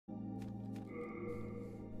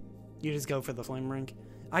You just go for the flame ring.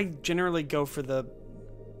 I generally go for the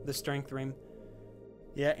strength ring.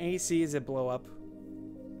 Yeah, AC is a blow up.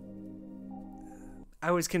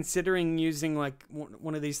 I was considering using like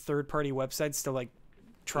one of these third-party websites to like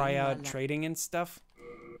try out trading and stuff,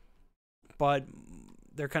 but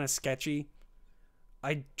they're kind of sketchy.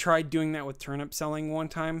 I tried doing that with turnip selling one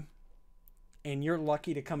time, and you're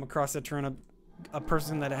lucky to come across a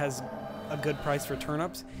person that has a good price for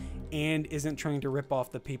turnips and isn't trying to rip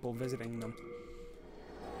off the people visiting them.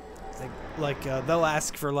 Like they'll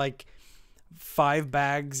ask for like 5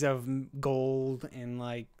 bags of gold and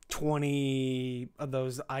like 20 of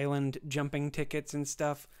those island jumping tickets and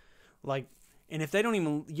stuff. Like, and if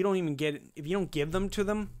you don't give them to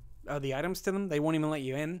them, the items to them, they won't even let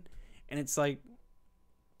you in. And it's like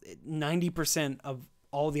 90% of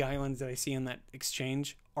all the islands that I see in that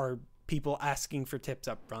exchange are people asking for tips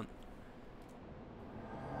up front.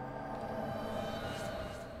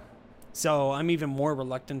 So I'm even more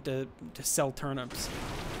reluctant to sell turnips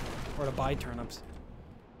or to buy turnips.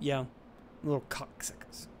 Yeah, little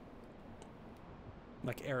cocksuckers,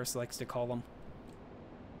 like Eris likes to call them.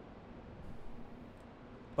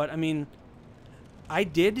 But I mean, I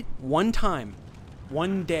did one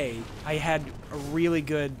day, I had a really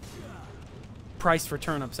good price for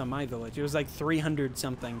turnips on my village. It was like 300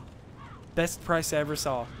 something. Best price I ever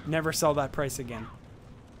saw. Never saw that price again.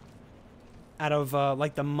 Out of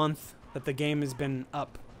like the month that the game has been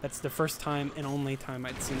up. That's the first time and only time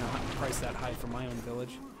I'd seen a price that high for my own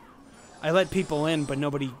village. I let people in, but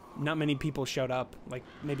not many people showed up. Like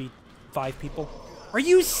maybe 5 people. Are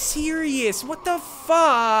you serious? What the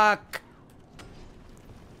fuck?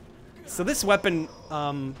 So this weapon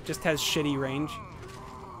just has shitty range.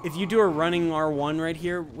 If you do a running R1 right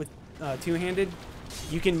here with two-handed,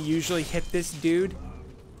 you can usually hit this dude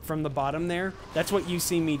from the bottom there. That's what you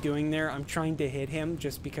see me doing there. I'm trying to hit him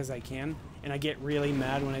just because I can, and I get really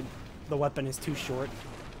mad when the weapon is too short.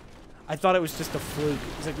 I thought it was just a fluke.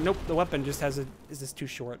 It's like, nope, the weapon just is this too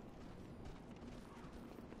short.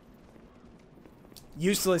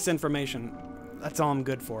 Useless information. That's all I'm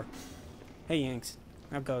good for. Hey, Yanks.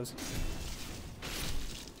 How it goes?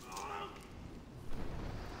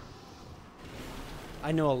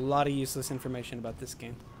 I know a lot of useless information about this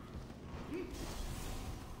game.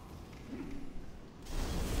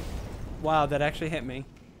 Wow, that actually hit me.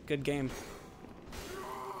 Good game.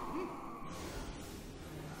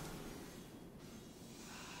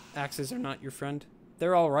 Axes are not your friend.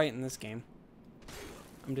 They're alright in this game.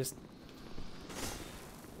 I'm just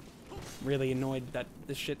really annoyed that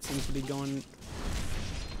this shit seems to be going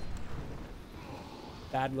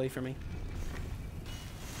badly for me.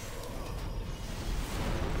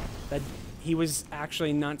 That he was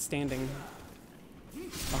actually not standing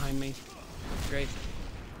behind me. Great.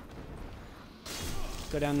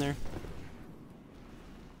 Go down there.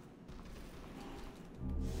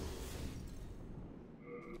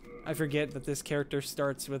 I forget that this character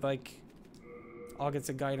starts with like all gets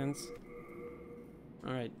a guidance.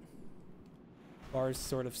 Alright. Bar's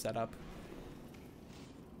sort of set up.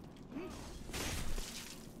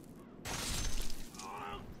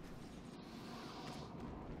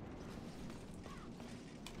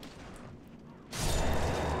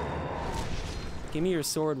 Give me your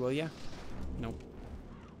sword, will ya? Nope.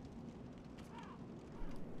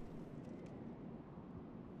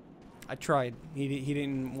 I tried. He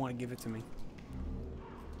didn't want to give it to me.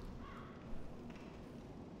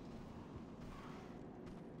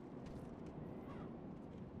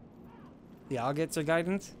 The Algets are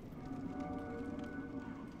guidance? Is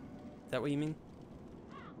that what you mean?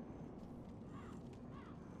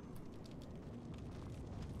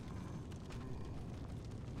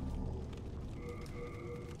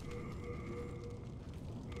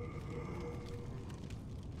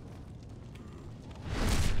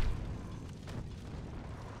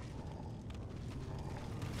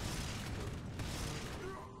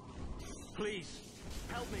 Please,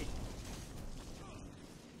 help me.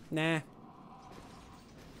 Nah.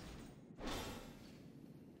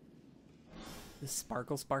 The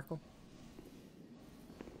sparkle.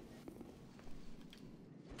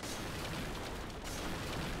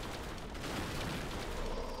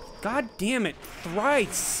 God damn it,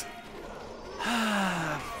 thrice!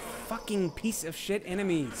 Fucking piece of shit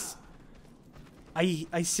enemies.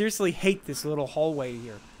 I seriously hate this little hallway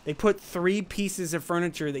here. They put 3 pieces of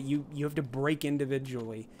furniture that you have to break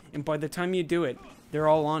individually, and by the time you do it, they're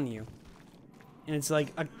all on you. And it's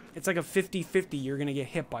like a 50-50 you're gonna get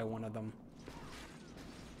hit by one of them.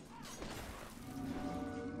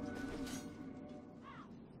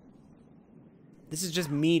 This is just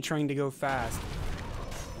me trying to go fast.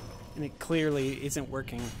 And it clearly isn't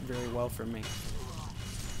working very well for me.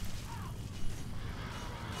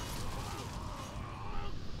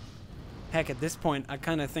 Heck, at this point, I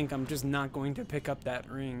kind of think I'm just not going to pick up that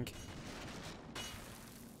ring.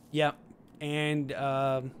 Yep, and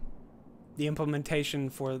the implementation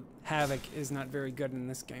for Havoc is not very good in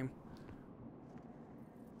this game.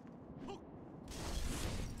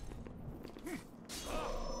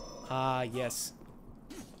 Ah, yes.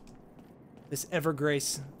 This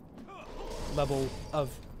Evergrace level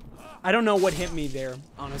of... I don't know what hit me there,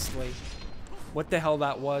 honestly. What the hell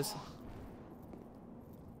that was.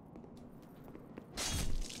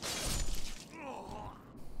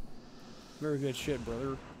 Very good shit,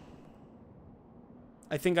 brother.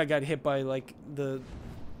 I think I got hit by, like, the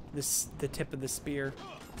tip of the spear.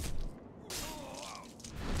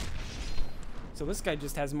 So this guy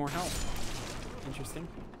just has more health. Interesting.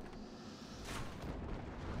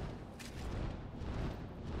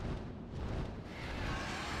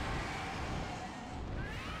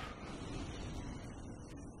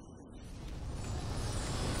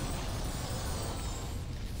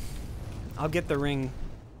 I'll get the ring.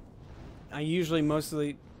 I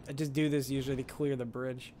just do this usually to clear the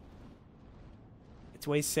bridge. It's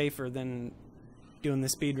way safer than doing the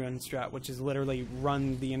speedrun strat, which is literally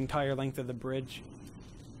run the entire length of the bridge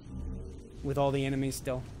with all the enemies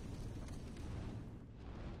still.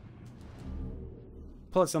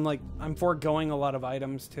 Plus, I'm foregoing a lot of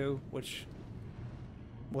items too, which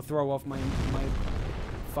will throw off my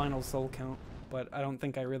final soul count. But I don't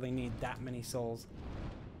think I really need that many souls.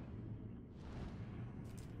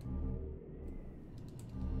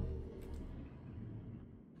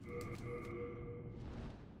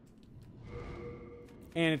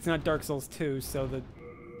 And it's not Dark Souls 2, so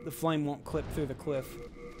the flame won't clip through the cliff.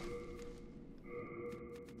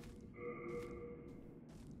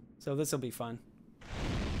 So this'll be fun.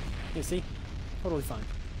 You see? Totally fine.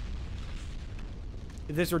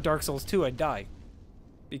 If this were Dark Souls 2, I'd die.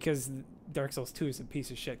 Because Dark Souls 2 is a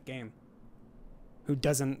piece of shit game.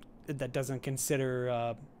 That doesn't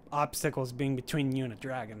consider obstacles being between you and a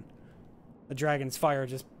dragon. The dragon's fire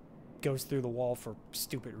just goes through the wall for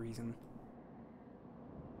stupid reason.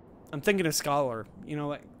 I'm thinking of Scholar. You know,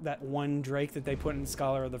 like that one Drake that they put in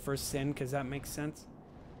Scholar of the First Sin, because that makes sense.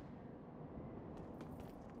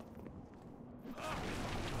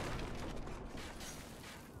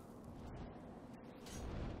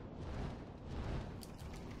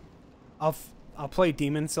 I'll play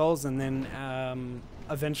Demon Souls, and then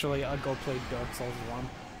eventually I'll go play Dark Souls 1.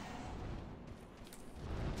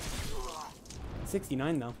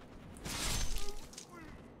 69 though.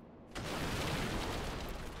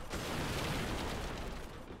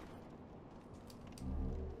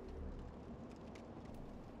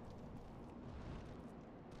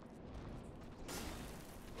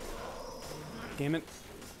 Damn it.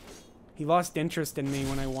 He lost interest in me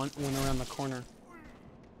when I went around the corner.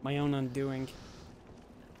 My own undoing.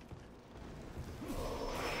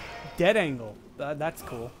 Dead angle. That's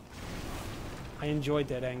cool. I enjoy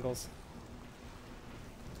dead angles.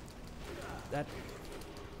 That...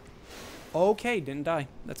 Okay, didn't die.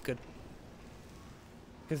 That's good.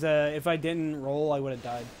 Because if I didn't roll, I would have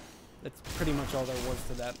died. That's pretty much all there was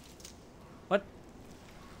to that. What?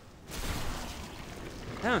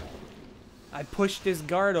 Huh. I pushed his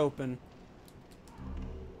guard open.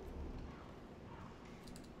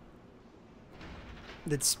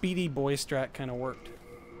 That speedy boy strat kind of worked.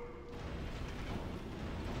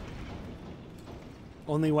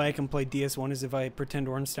 Only way I can play DS1 is if I pretend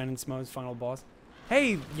Ornstein and Smough is final boss.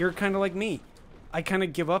 Hey, you're kind of like me. I kind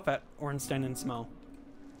of give up at Ornstein and Smough.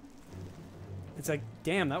 It's like,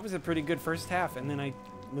 damn, that was a pretty good first half, and then I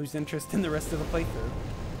lose interest in the rest of the playthrough.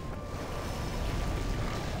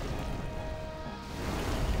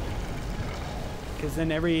 Because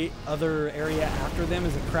then every other area after them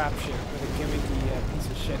is a crapshoot with a gimmicky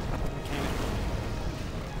piece of shit mechanic.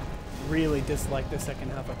 Really dislike the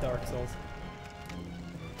second half of Dark Souls.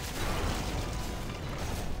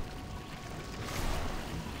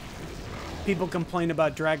 People complain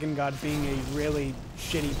about Dragon God being a really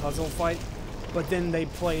shitty puzzle fight, but then they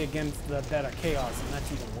play against the Beta Chaos, and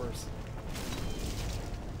that's even worse.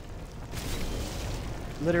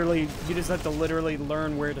 Literally, you just have to literally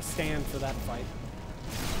learn where to stand for that fight.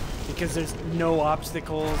 Because there's no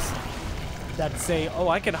obstacles that say, oh,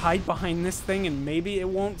 I could hide behind this thing and maybe it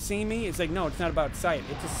won't see me. It's like, no, it's not about sight.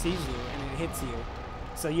 It just sees you and it hits you.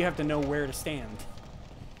 So you have to know where to stand.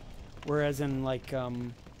 Whereas in, like,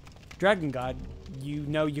 Dragon God, you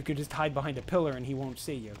know you could just hide behind a pillar and he won't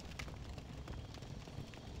see you.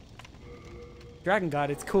 Dragon God,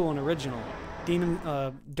 it's cool and original.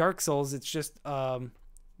 Dark Souls, it's just,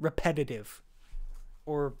 repetitive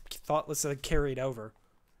or thoughtlessly carried over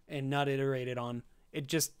and not iterated on.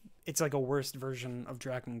 It's like a worse version of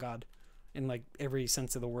Dragon God in like every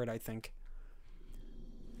sense of the word, I think.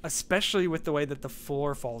 Especially with the way that the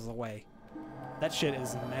floor falls away. That shit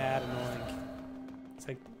is mad annoying. It's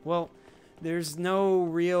like, well, there's no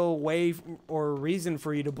real way or reason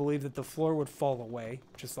for you to believe that the floor would fall away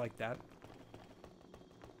just like that.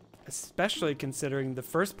 Especially considering the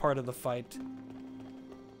first part of the fight,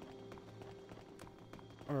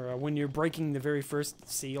 or when you're breaking the very first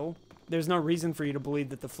seal, there's no reason for you to believe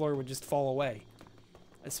that the floor would just fall away.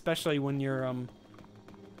 Especially when you're in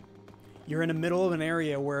the middle of an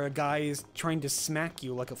area where a guy is trying to smack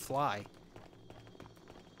you like a fly.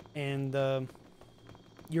 And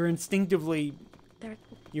you're instinctively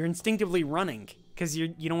running because you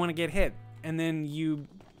don't want to get hit, and then you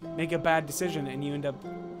make a bad decision and you end up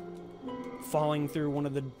falling through one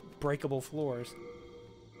of the breakable floors.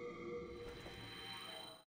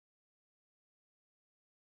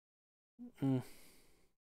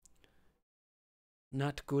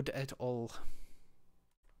 Not good at all.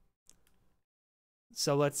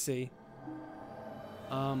 So let's see.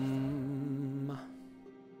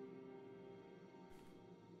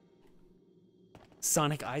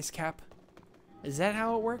 Sonic Ice Cap? Is that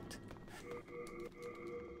how it worked?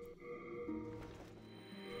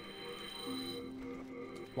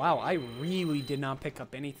 Wow, I really did not pick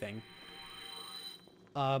up anything.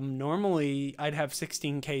 Normally I'd have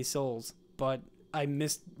 16k souls, but I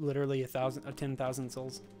missed literally 10,000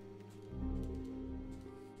 souls.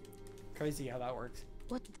 Crazy how that works.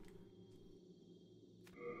 What?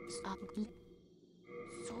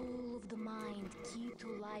 Soul of the mind, key to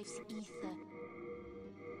life's ether.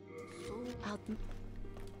 Soul out.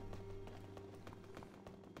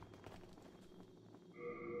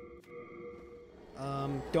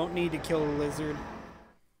 Don't need to kill a lizard.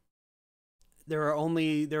 There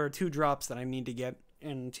are 2 drops that I need to get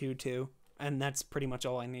in 2-2, and that's pretty much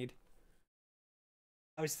all I need.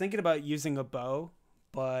 I was thinking about using a bow,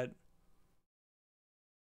 but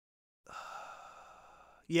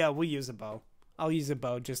yeah, we'll use a bow. I'll use a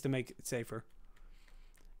bow just to make it safer.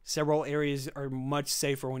 Several areas are much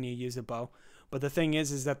safer when you use a bow, but the thing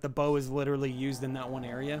is that the bow is literally used in that one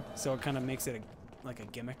area, so it kind of makes it like a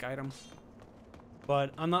gimmick item.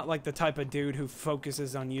 But I'm not like the type of dude who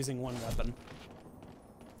focuses on using one weapon.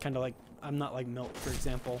 Kind of like, I'm not like Milt, for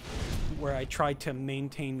example, where I try to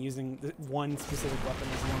maintain using one specific weapon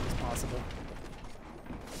as long as possible.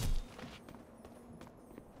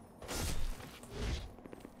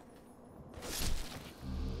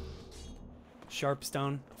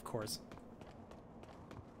 Sharpstone, of course.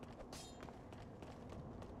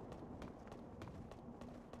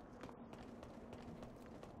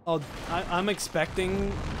 Oh, I'm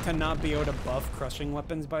expecting to not be able to buff crushing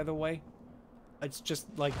weapons, by the way. It's just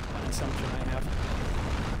like an assumption I have.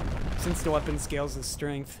 Since the weapon scales as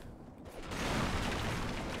strength.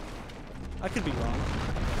 I could be wrong.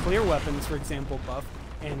 Clear weapons, for example, buff,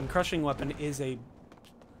 and crushing weapon is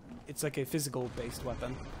it's like a physical based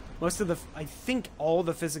weapon. I think all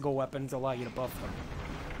the physical weapons allow you to buff them.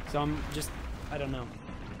 So I don't know.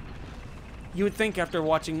 You would think after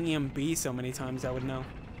watching EMB so many times I would know.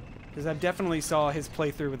 Because I definitely saw his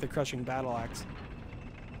playthrough with the crushing battle axe.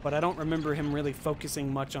 But I don't remember him really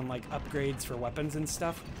focusing much on like upgrades for weapons and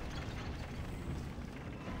stuff.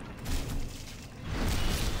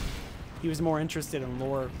 He was more interested in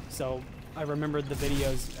lore, so I remembered the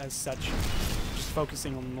videos as such, just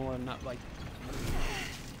focusing on lore and not like...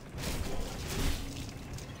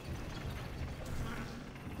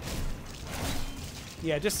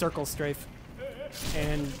 Yeah, just circle strafe.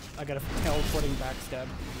 And I got a teleporting backstab.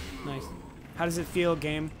 Nice. How does it feel,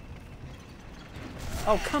 game?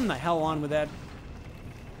 Oh, come the hell on with that.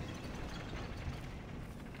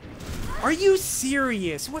 Are you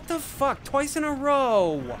serious? What the fuck? Twice in a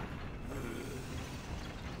row!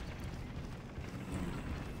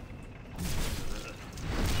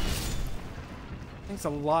 Thanks a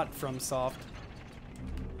lot, FromSoft.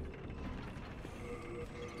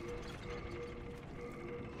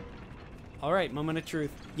 Alright, moment of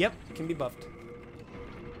truth. Yep, it can be buffed.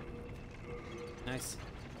 Nice.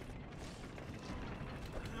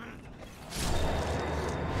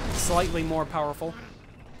 Slightly more powerful.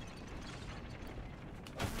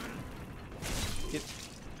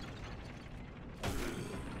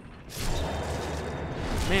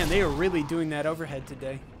 Man, they are really doing that overhead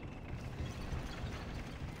today.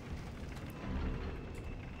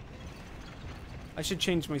 I should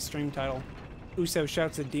change my stream title. Uso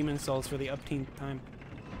shouts at Demon Souls for the upteenth time.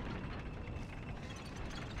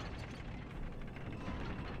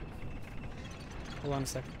 Hold on a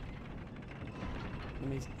second. Let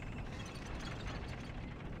me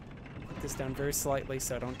put this down very slightly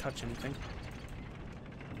so I don't touch anything.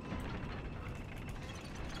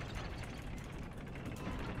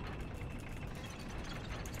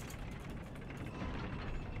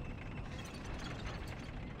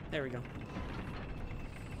 There we go.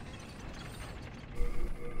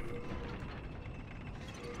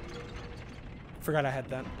 Forgot I had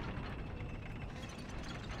that.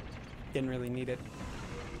 Didn't really need it.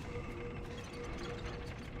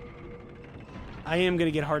 I am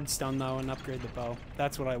gonna get hardstone though and upgrade the bow.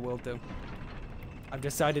 That's what I will do. I've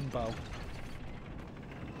decided bow.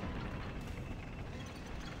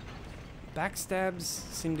 Backstabs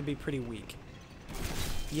seem to be pretty weak.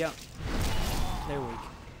 Yep. They're weak.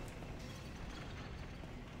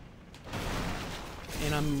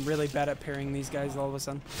 And I'm really bad at parrying these guys all of a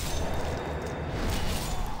sudden.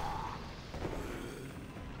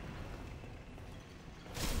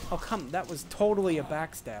 Oh, come. That was totally a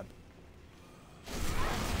backstab.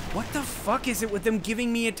 What the fuck is it with them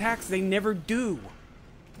giving me attacks they never do?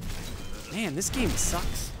 Man, this game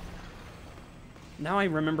sucks. Now I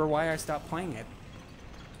remember why I stopped playing it.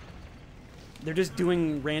 They're just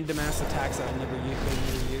doing random ass attacks that I never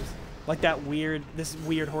use. Like that weird, this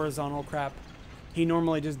weird horizontal crap. He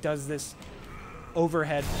normally just does this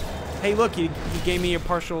overhead. Hey, look, he gave me a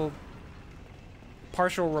partial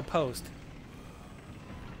riposte.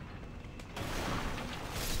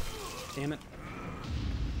 Damn it.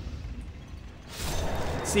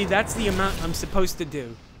 See, that's the amount I'm supposed to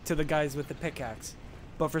do to the guys with the pickaxe.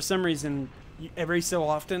 But for some reason, every so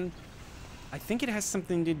often, I think it has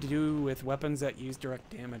something to do with weapons that use direct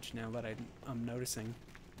damage now that I'm noticing.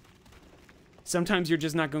 Sometimes you're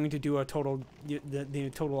just not going to do a total,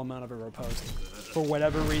 the total amount of a riposte. For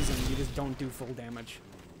whatever reason, you just don't do full damage.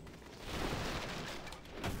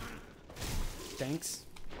 Thanks.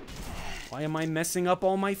 Why am I messing up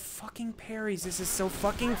all my fucking parries? This is so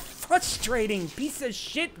fucking frustrating, piece of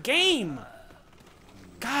shit game!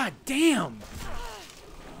 God damn!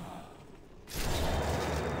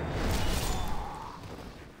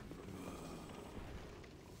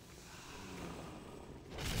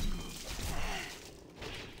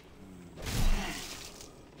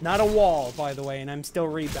 Not a wall, by the way, and I'm still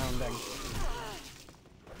rebounding.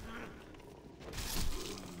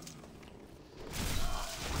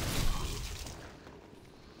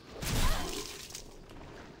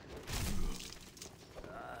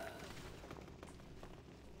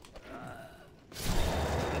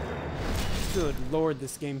 Good lord,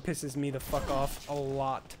 this game pisses me the fuck off a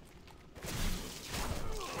lot.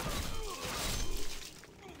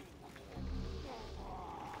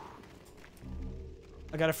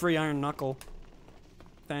 I got a free iron knuckle.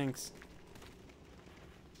 Thanks.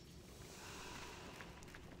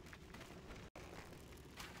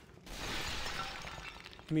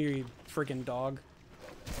 Come here, you friggin' dog.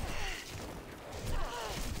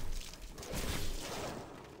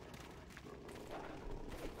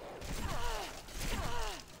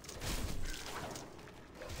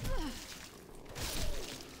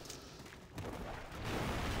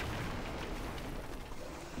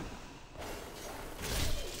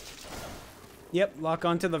 Yep, lock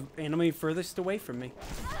onto the enemy furthest away from me.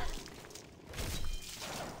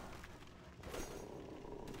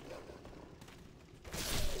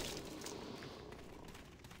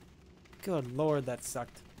 Good lord, that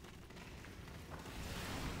sucked.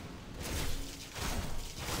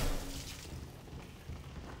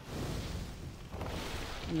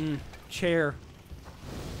 Chair.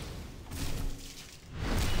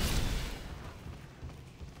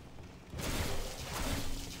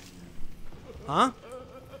 Huh?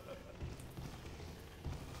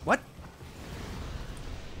 What?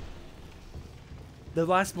 The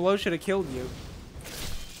last blow should have killed you.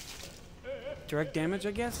 Direct damage,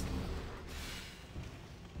 I guess?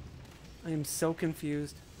 I am so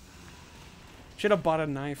confused. Should have bought a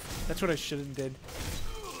knife. That's what I should have did.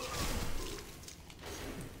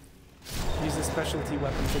 Use a specialty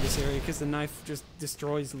weapon for this area because the knife just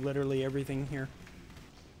destroys literally everything here.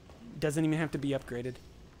 Doesn't even have to be upgraded.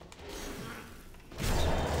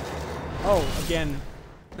 Oh, again.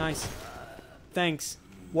 Nice. Thanks.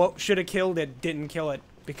 What should have killed it didn't kill it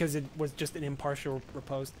because it was just an impartial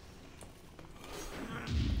riposte.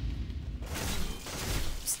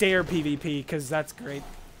 Stair PvP, because that's great.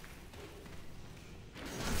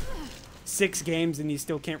 6 games and you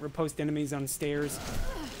still can't riposte enemies on stairs.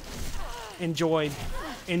 Enjoy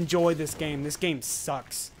this game. This game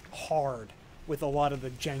sucks hard with a lot of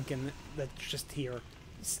the jank that's just here.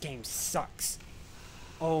 This game sucks.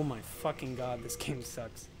 Oh my fucking god, this game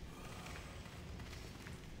sucks.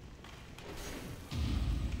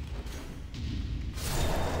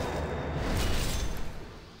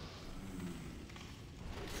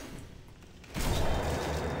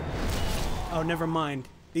 Oh, never mind.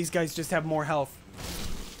 These guys just have more health.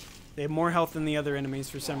 They have more health than the other enemies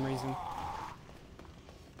for some reason.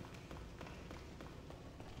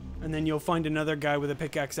 And then you'll find another guy with a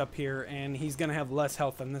pickaxe up here, and he's gonna have less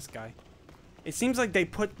health than this guy. It seems like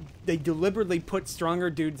they deliberately put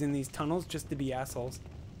stronger dudes in these tunnels just to be assholes.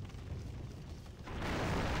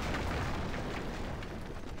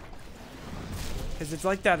 Because it's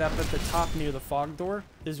like that up at the top near the fog door.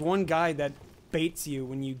 There's one guy that baits you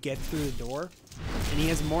when you get through the door, and he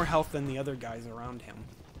has more health than the other guys around him.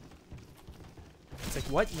 It's like,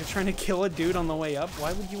 what? You're trying to kill a dude on the way up?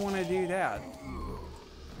 Why would you want to do that?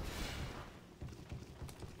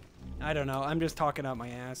 I don't know. I'm just talking out my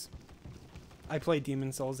ass. I play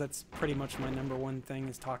Demon Souls. That's pretty much my #1 thing,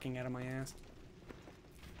 is talking out of my ass.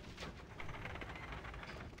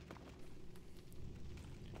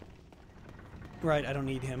 Right, I don't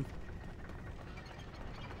need him.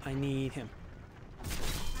 I need him.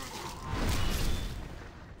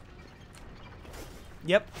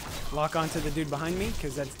 Yep. Lock onto the dude behind me,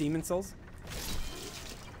 because that's Demon Souls.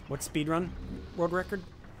 What speedrun? World record?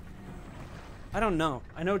 I don't know.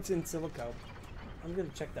 I know it's in silico. I'm gonna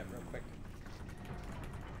check that real quick.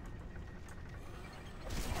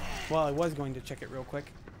 Well, I was going to check it real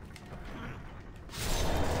quick.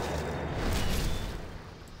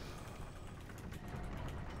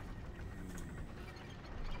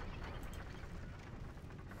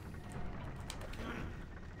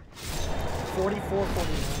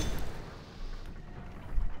 $44.49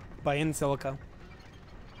 by In Silico.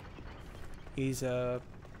 He's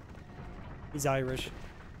Irish.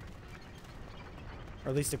 Or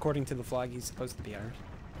at least according to the flag, he's supposed to be Irish.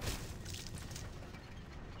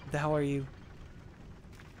 What the hell are you?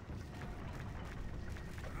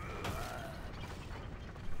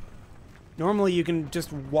 Normally you can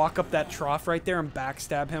just walk up that trough right there and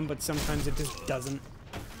backstab him, but sometimes it just doesn't.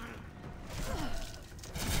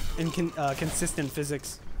 Consistent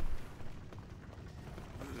physics.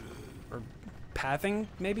 Or pathing,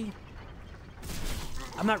 maybe?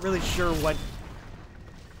 I'm not really sure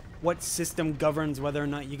what system governs whether or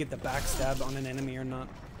not you get the backstab on an enemy or not.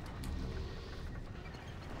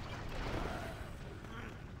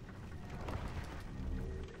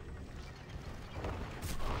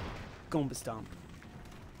 Goomba Stomp.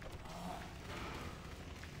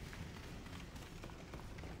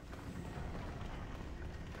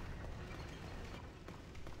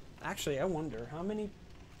 Actually, I wonder how many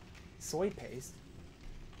soy paste.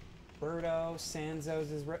 Birdo,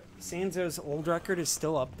 Sanzo's old record is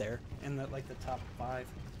still up there in the like the top 5.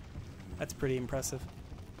 That's pretty impressive.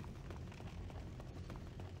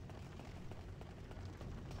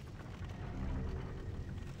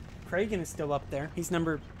 Kragan is still up there. He's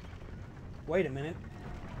number. Wait a minute.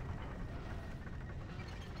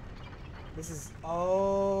 This is.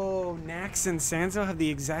 Oh, Nax and Sanzo have the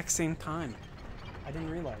exact same time. I didn't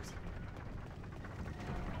realize.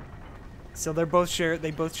 So they both share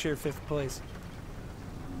 5th place.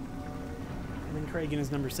 And then Kragan is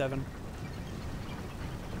number 7.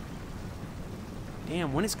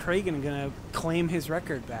 Damn, when is Kragan gonna claim his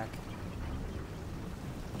record back?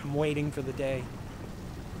 I'm waiting for the day.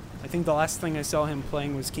 I think the last thing I saw him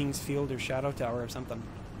playing was King's Field or Shadow Tower or something.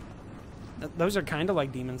 Those are kind of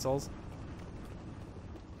like Demon Souls.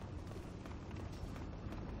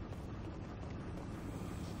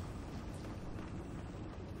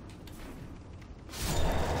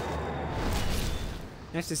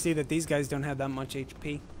 Nice to see that these guys don't have that much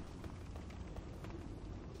HP.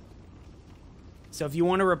 So if you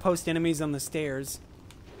want to riposte enemies on the stairs,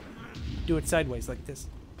 do it sideways like this.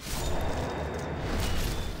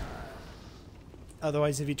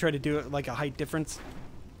 Otherwise, if you try to do it like a height difference,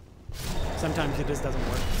 sometimes it just doesn't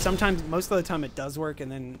work. Sometimes, most of the time it does work,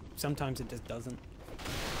 and then sometimes it just doesn't.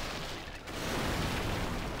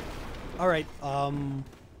 Alright,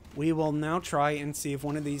 we will now try and see if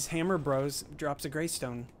one of these hammer bros drops a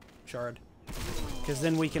greystone shard. Because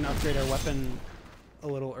then we can upgrade our weapon a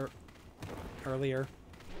little earlier.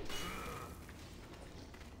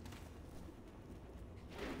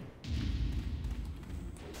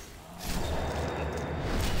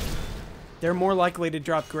 They're more likely to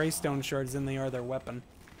drop greystone shards than they are their weapon.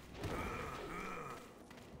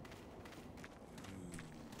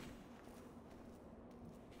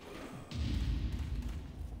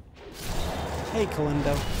 Hey,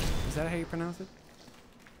 Kalindo. Is that how you pronounce it?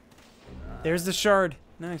 There's the shard.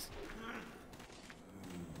 Nice.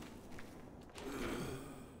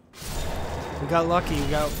 We got lucky. We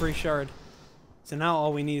got a free shard. So now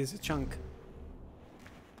all we need is a chunk.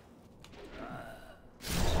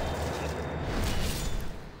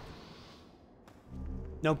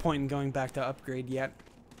 No point in going back to upgrade yet.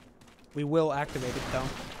 We will activate it, though.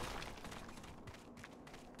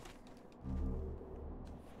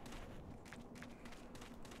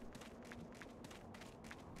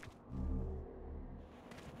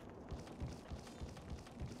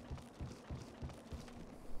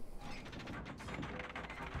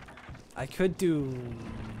 I could do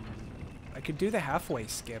the halfway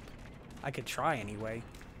skip. I could try anyway.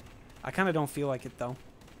 I kind of don't feel like it, though.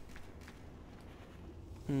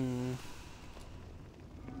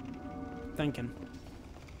 Thinking.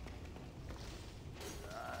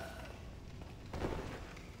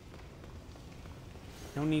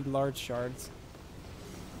 Don't need large shards.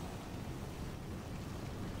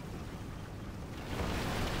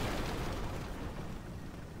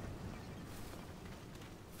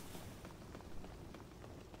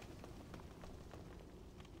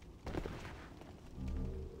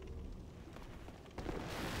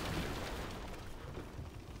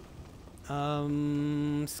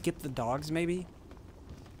 Skip the dogs, maybe?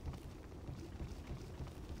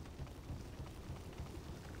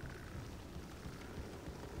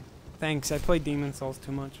 Thanks, I played Demon Souls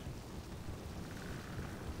too much.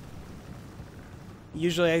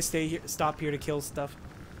 Usually I stop here to kill stuff,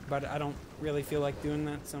 but I don't really feel like doing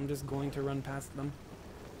that, so I'm just going to run past them.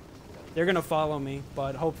 They're gonna follow me,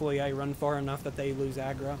 but hopefully I run far enough that they lose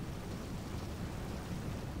aggro.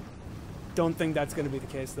 Don't think that's going to be the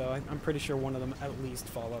case, though. I'm pretty sure one of them at least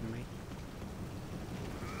followed me.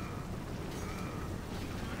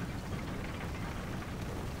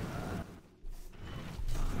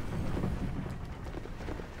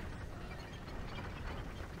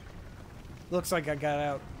 Looks like I got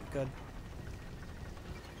out. Good.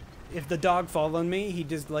 If the dog followed me, he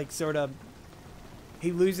just, like, sort of...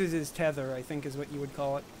 He loses his tether, I think is what you would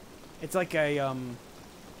call it. It's like a, an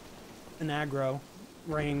aggro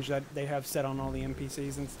range that they have set on all the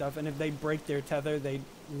NPCs and stuff, and if they break their tether, they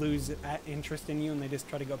lose interest in you and they just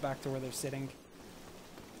try to go back to where they're sitting.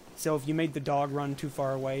 So if you made the dog run too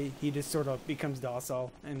far away, he just sort of becomes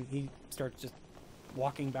docile and he starts just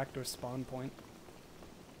walking back to a spawn point.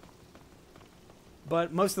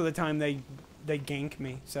 But most of the time they gank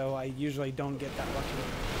me, so I usually don't get that lucky.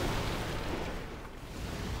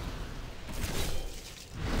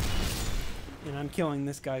 And I'm killing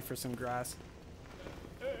this guy for some grass.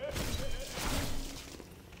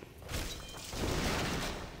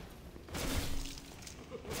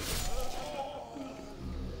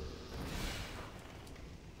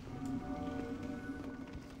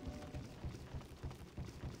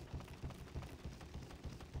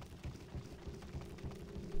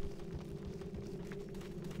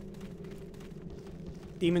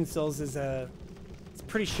 Demon Souls is it's a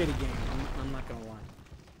pretty shitty game, I'm not gonna lie.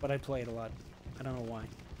 But I play it a lot. I don't know why.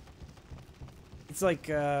 It's like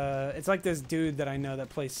this dude that I know that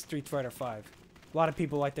plays Street Fighter 5. A lot of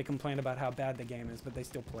people like to complain about how bad the game is, but they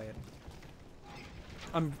still play it.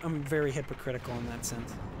 I'm very hypocritical in that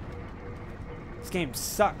sense. This game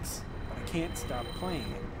sucks, but I can't stop playing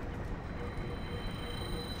it.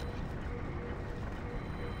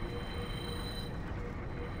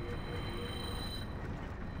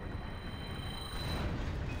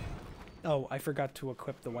 Oh, I forgot to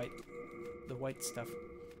equip the white stuff.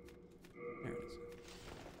 There it is.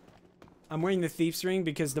 I'm wearing the Thief's Ring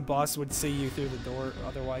because the boss would see you through the door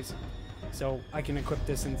otherwise. So I can equip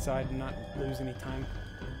this inside and not lose any time.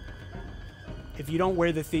 If you don't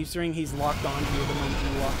wear the Thief's Ring, he's locked onto you the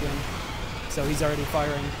moment you walk in. So he's already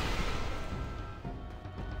firing.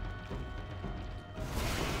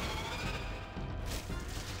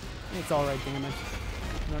 It's alright damage.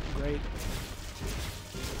 Not great.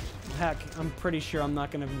 Heck, I'm pretty sure I'm not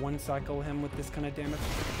going to one-cycle him with this kind of damage.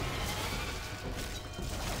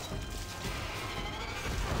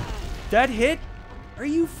 That hit? Are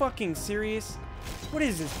you fucking serious? What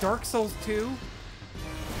is this, Dark Souls 2?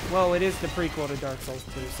 Well, it is the prequel to Dark Souls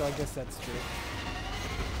 2, so I guess that's true.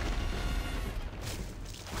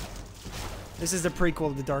 This is the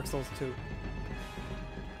prequel to Dark Souls 2.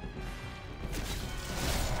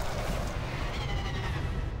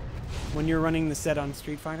 When you're running the set on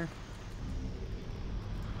Street Fighter.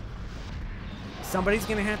 Somebody's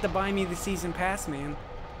gonna have to buy me the season pass, man.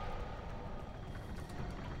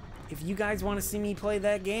 If you guys want to see me play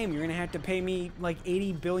that game, you're gonna have to pay me like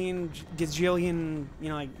 80 billion gazillion, you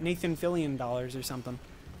know, like Nathan Fillion dollars or something.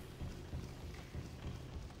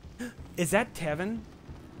 Is that Tevin?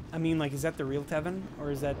 I mean, like, is that the real Tevin?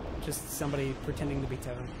 Or is that just somebody pretending to be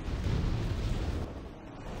Tevin?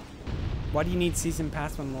 Why do you need Season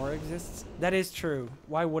Pass when Laura exists? That is true.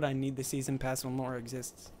 Why would I need the Season Pass when Laura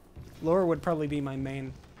exists? Laura would probably be my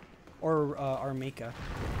main. Or Armika.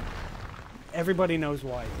 Everybody knows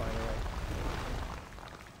why, by the way.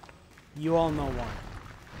 You all know why.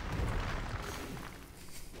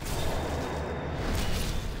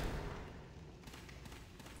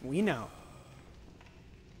 We know.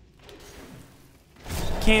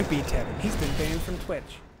 Can't be Tevin. He's been banned from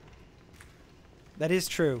Twitch. That is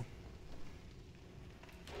true.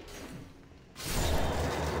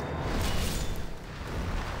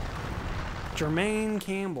 Jermaine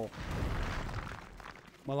Campbell.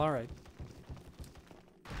 Well, alright.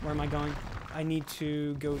 Where am I going? I need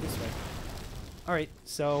to go this way. Alright,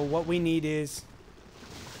 so what we need is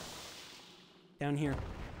down here.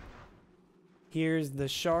 Here's the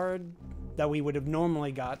shard that we would have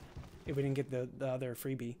normally got if we didn't get the other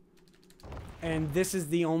freebie. And this is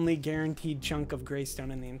the only guaranteed chunk of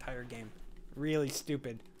Greystone in the entire game. Really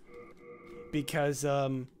stupid. Because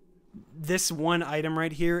this one item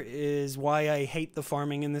right here is why I hate the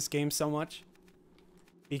farming in this game so much.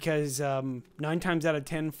 Because 9 times out of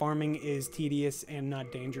 10, farming is tedious and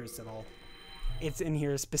not dangerous at all. It's in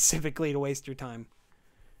here specifically to waste your time.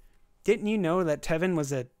 Didn't you know that Tevin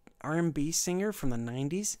was a R&B singer from the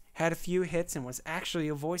 90s? Had a few hits and was actually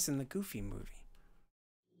a voice in the Goofy movie.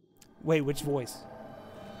 Wait, which voice?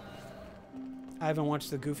 I haven't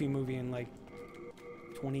watched the Goofy movie in like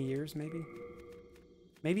 20 years, maybe?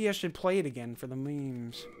 Maybe I should play it again for the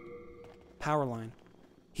memes. Powerline.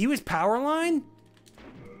 He was Powerline?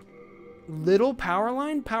 Little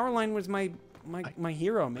Powerline? Powerline was my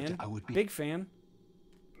hero, man. I would be big fan.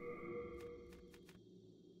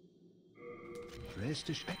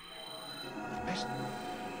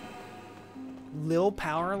 Lil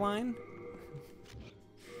Powerline?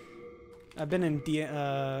 I've been in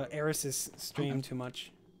Eris's stream too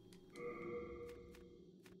much.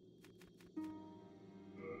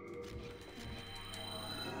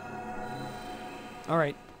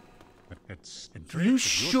 Alright. You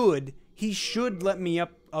should. He should let me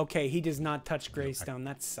up. Okay, he does not touch Greystone.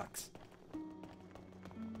 That sucks.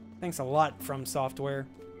 Thanks a lot, From Software.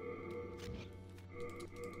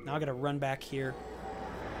 Now I gotta run back here.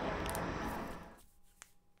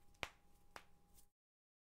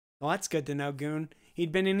 Well, that's good to know, Goon.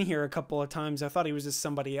 He'd been in here a couple of times. I thought he was just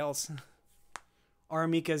somebody else.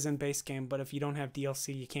 Aramika's in base game, but if you don't have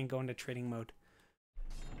DLC, you can't go into trading mode.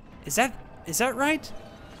 Is that right?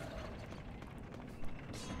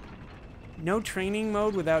 No training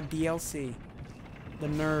mode without DLC. The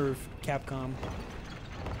nerve, Capcom.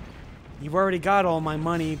 You've already got all my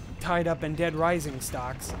money tied up in Dead Rising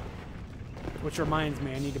stocks. Which reminds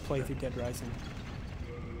me, I need to play through Dead Rising.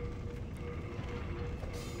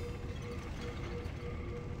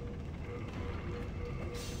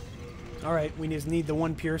 Alright, we just need the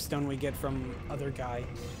one pure stone we get from other guy.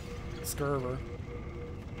 Scurver.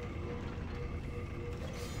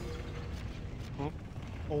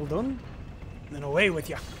 Hold on. Then away with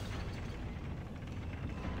ya.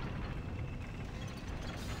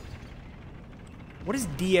 What is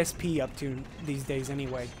DSP up to these days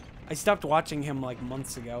anyway? I stopped watching him like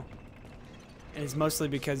months ago. And it's mostly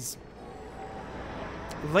because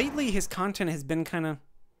lately his content has been kind of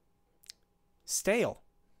stale.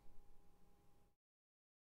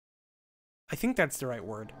 I think that's the right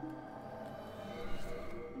word.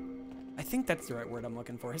 I think that's the right word I'm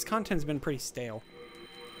looking for. His content's been pretty stale.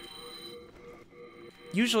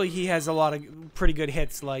 Usually he has a lot of pretty good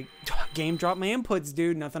hits like, game drop my inputs,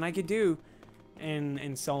 dude, nothing I could do.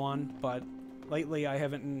 And so on, but lately I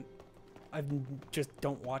just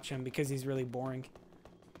don't watch him because he's really boring.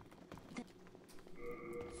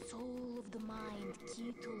 Soul of the mind,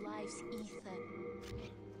 key to life's ether.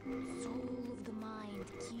 Soul of the mind,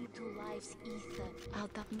 key to life's ether.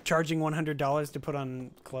 Charging $100 to put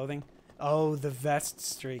on clothing? Oh, the vest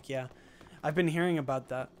streak, yeah. I've been hearing about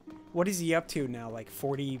that. What is he up to now? Like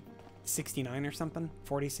 40.69 or something?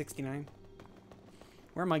 40.69?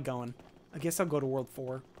 Where am I going? I guess I'll go to World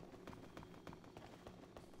 4.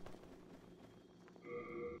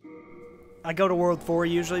 I go to World 4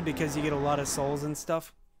 usually because you get a lot of souls and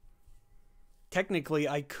stuff. Technically,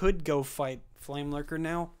 I could go fight Flame Lurker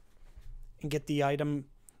now and get the item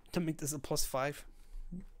to make this a +5.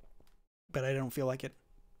 But I don't feel like it.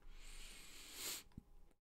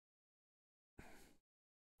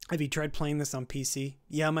 Have you tried playing this on PC?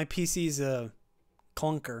 Yeah, my PC's a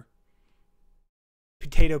clunker.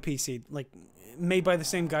 Potato PC, like made by the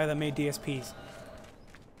same guy that made DSPs.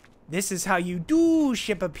 This is how you do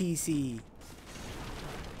ship a PC.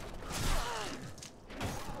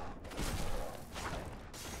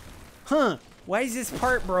 Huh, why is this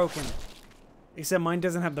part broken? Except mine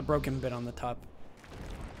doesn't have the broken bit on the top.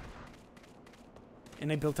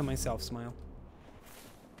 And I built it myself, smile.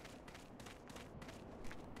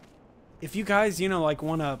 If you guys, you know, like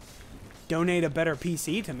want to donate a better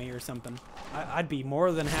PC to me or something. I'd be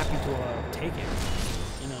more than happy to take it.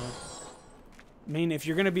 You know. I mean, if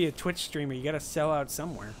you're gonna be a Twitch streamer, you gotta sell out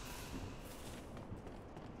somewhere.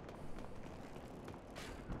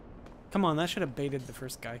 Come on, that should have baited the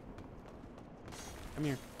first guy. Come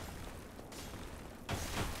here.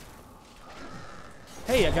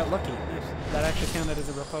 Hey, I got lucky. Nice. That actually counted as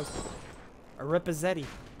a riposte. A ripozetti.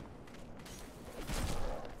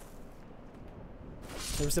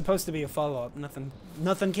 There was supposed to be a follow-up.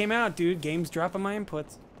 Nothing came out, dude. Game's dropping my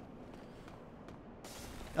inputs.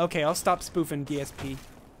 Okay, I'll stop spoofing DSP.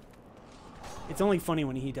 It's only funny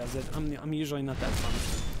when he does it. I'm usually not that funny.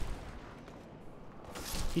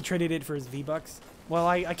 He traded it for his V-Bucks. Well,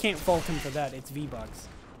 I can't fault him for that. It's V-Bucks.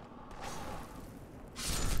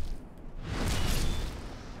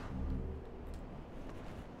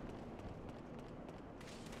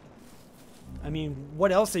 I mean,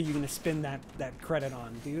 what else are you gonna spend that credit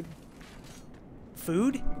on, dude?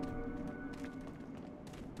 Food?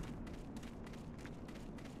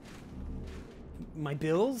 My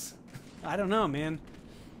bills? I don't know, man.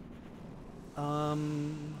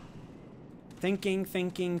 Thinking.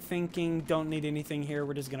 Don't need anything here.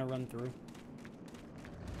 We're just gonna run through.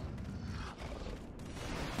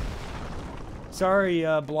 Sorry,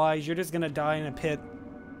 Blige. You're just gonna die in a pit.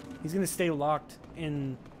 He's gonna stay locked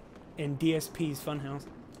in DSP's funhouse.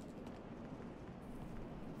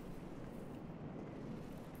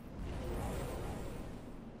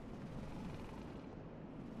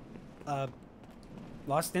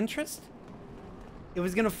 Lost interest? It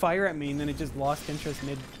was gonna fire at me and then it just lost interest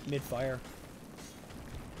mid fire.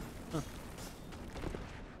 Huh.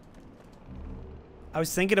 I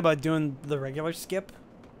was thinking about doing the regular skip,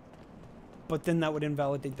 but then that would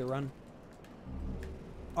invalidate the run.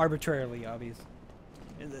 Arbitrarily, obvious.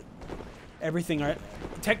 Everything,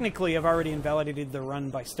 technically I've already invalidated the run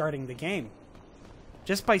by starting the game.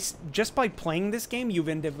 Just by playing this game, you've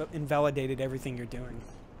invalidated everything you're doing.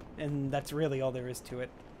 And that's really all there is to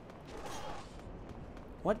it.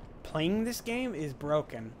 What? Playing this game is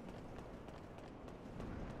broken.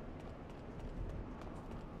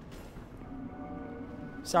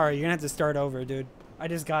 Sorry, you're gonna have to start over, dude. I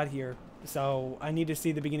just got here, so I need to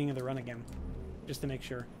see the beginning of the run again. Just to make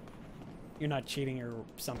sure you're not cheating or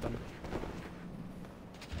something.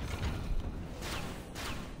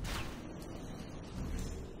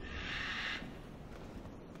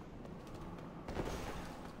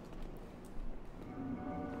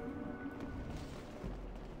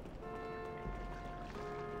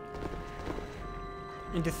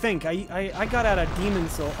 And to think, I got out of Demon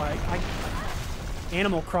Soul,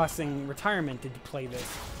 Animal Crossing retirement to play this.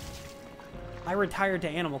 I retired to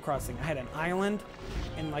Animal Crossing. I had an island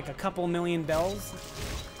and like a couple million bells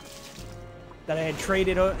that I had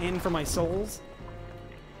traded in for my souls.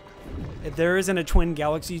 If there isn't a twin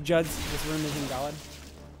galaxy judge, this room isn't valid.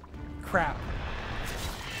 Crap.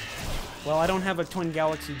 Well, I don't have a twin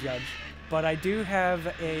galaxy judge, but I do have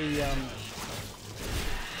a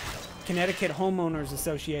Connecticut Homeowners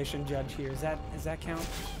Association judge here. Does that count?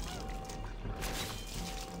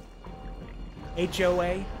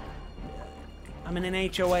 HOA? I'm in an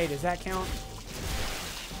HOA. Does that count?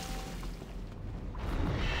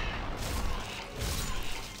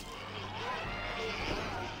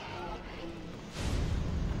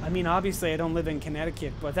 I mean, obviously I don't live in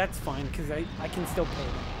Connecticut, but that's fine because I can still pay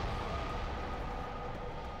them.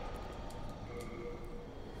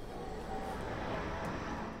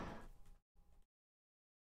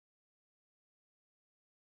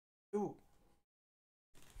 Ooh.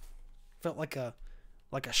 Felt like a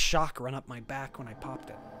shock run up my back when I popped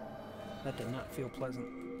it. That did not feel pleasant.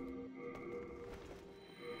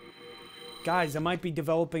 Guys, I might be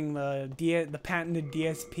developing the patented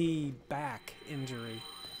DSP back injury.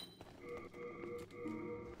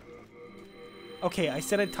 Okay, I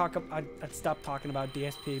said I'd stop talking about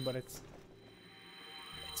DSP, but it's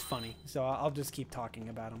funny, so I'll just keep talking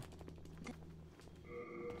about him.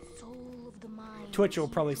 Twitch will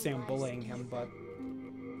probably say I'm bullying him, but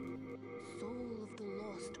Soul of the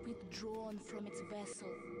lost withdrawn from its vessel.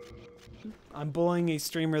 I'm bullying a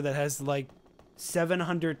streamer that has like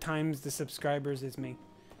 700 times the subscribers as me.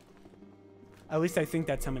 At least I think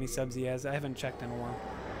that's how many subs he has. I haven't checked in a while.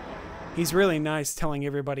 He's really nice telling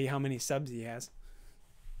everybody how many subs he has.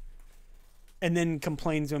 And then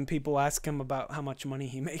complains when people ask him about how much money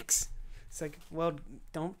he makes. It's like, well,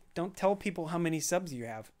 don't tell people how many subs you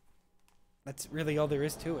have. That's really all there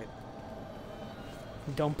is to it.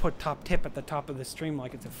 Don't put top tip at the top of the stream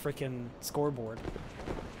like it's a freaking scoreboard.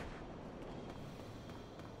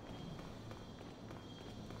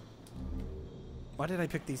 Why did I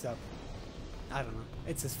pick these up? I don't know.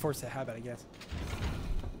 It's a force of habit, I guess.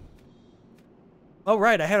 Oh,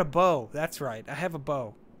 right. I had a bow. That's right. I have a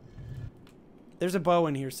bow. There's a bow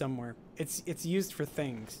in here somewhere. It's used for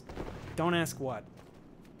things. Don't ask what.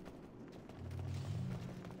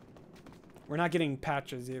 We're not getting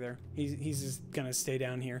patches either. He's just gonna stay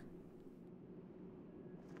down here.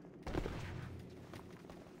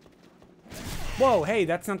 Whoa, hey,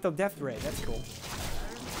 that's not the death ray. That's cool.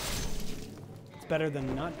 It's better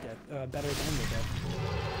than not death. Better than the death.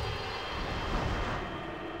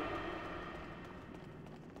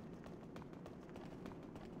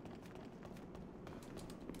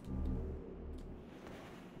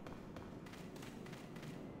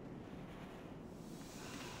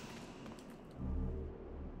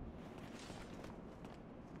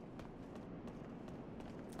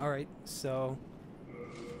 All right, so.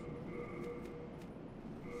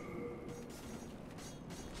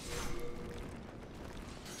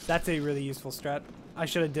 That's a really useful strat. I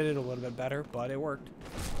should have did it a little bit better, but it worked.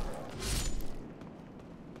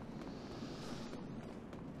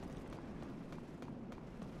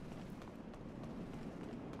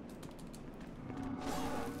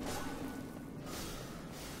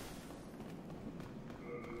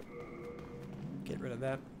 Get rid of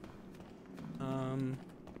that.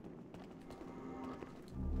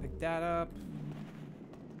 Pick that up.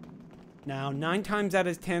 Now, 9 times out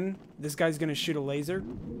of 10, this guy's gonna shoot a laser.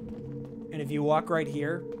 And if you walk right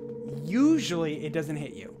here, usually it doesn't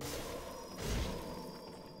hit you.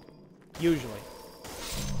 Usually.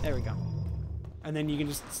 There we go. And then you can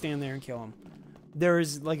just stand there and kill him.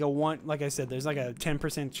 There's like like I said, there's like a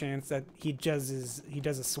 10% chance that he does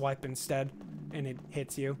a swipe instead, and it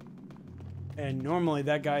hits you. And normally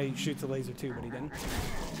that guy shoots a laser too, but he didn't.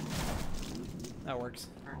 That works.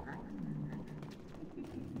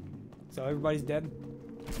 So everybody's dead.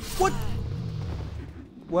 What?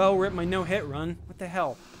 Well, rip my no-hit run. What the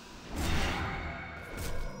hell?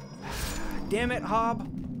 Damn it, Hob.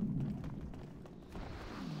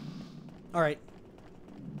 Alright.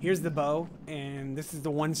 Here's the bow, and this is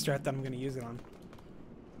the one strat that I'm going to use it on.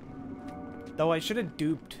 Though I should have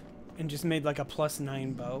duped and just made like a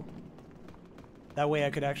 +9 bow. That way I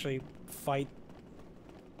could actually fight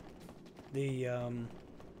the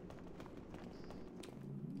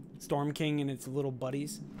Storm King and its little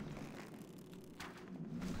buddies.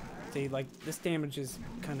 See, like, this damage is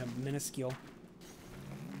kind of minuscule.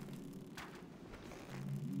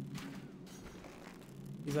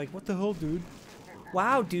 He's like, what the hell, dude?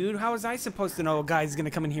 Wow, dude, how was I supposed to know a guy's gonna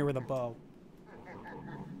come in here with a bow?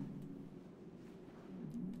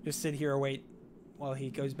 Just sit here and wait while he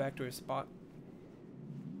goes back to his spot.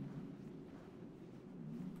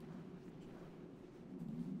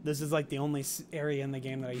 This is like the only area in the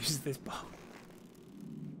game that I use this bow.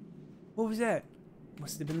 What was that?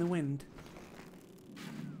 Must have been the wind.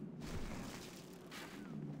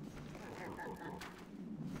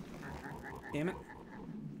 Damn it.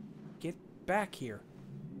 Get back here.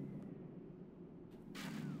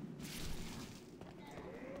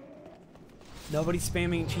 Nobody's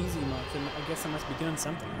spamming cheesy emotes, and I guess I must be doing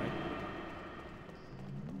something right.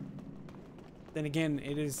 Then again,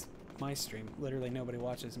 it is my stream. Literally nobody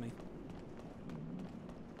watches me.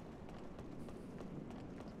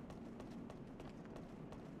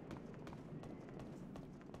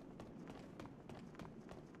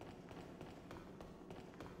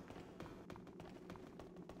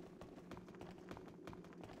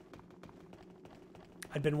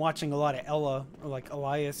 I've been watching a lot of Ella, or like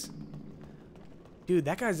Elias. Dude,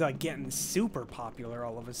 that guy's like getting super popular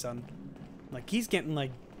all of a sudden. Like, he's getting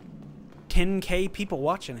like 10K people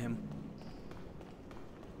watching him.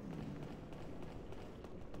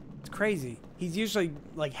 It's crazy. He's usually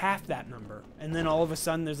like half that number, and then all of a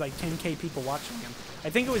sudden there's like 10K people watching him. I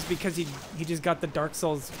think it was because he just got the Dark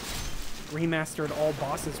Souls remastered all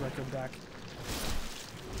bosses record back.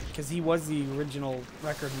 Because he was the original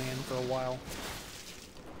record man for a while.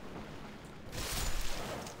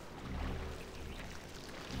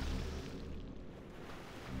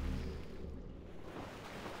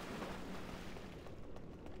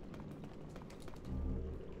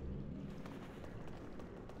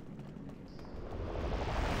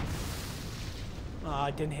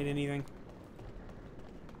 It didn't hit anything.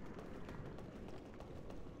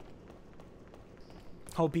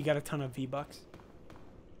 Hope he got a ton of V-Bucks.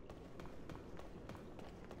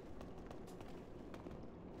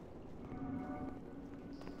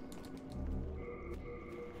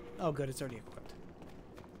 Oh good, it's already equipped.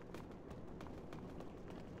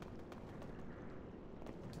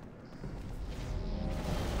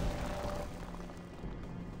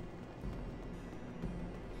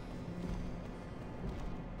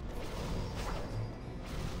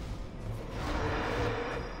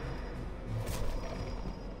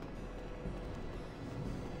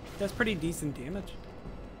 Does pretty decent damage.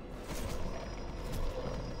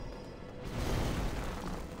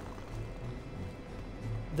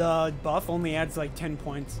 The buff only adds like 10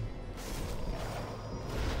 points.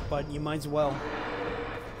 But you might as well.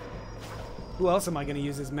 Who else am I going to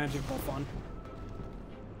use this magic buff on?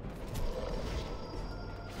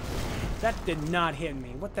 That did not hit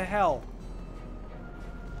me. What the hell?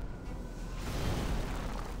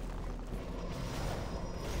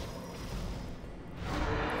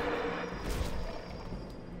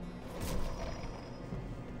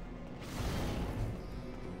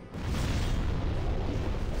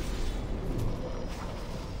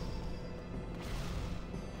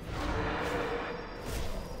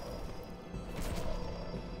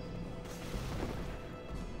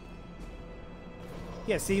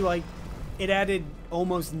 Yeah, see, like, it added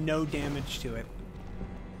almost no damage to it.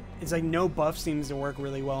 It's like no buff seems to work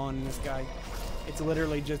really well on this guy. It's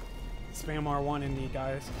literally just spam R1 and he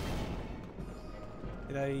dies.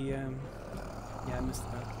 Did I, yeah, I missed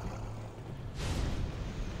that.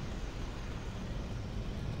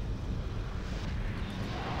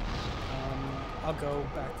 I'll go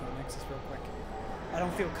back to the Nexus real quick. I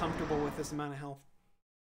don't feel comfortable with this amount of health.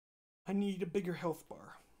 I need a bigger health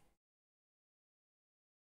bar.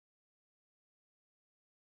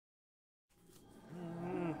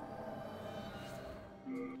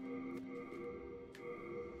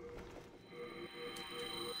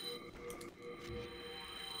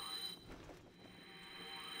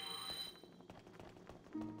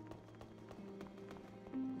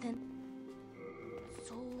 Then,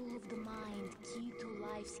 soul of the mind, key to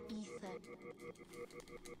life's ether.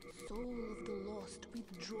 Soul of the lost,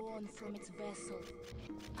 withdrawn from its vessel.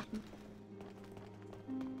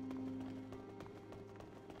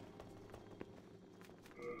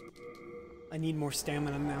 I need more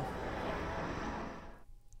stamina now.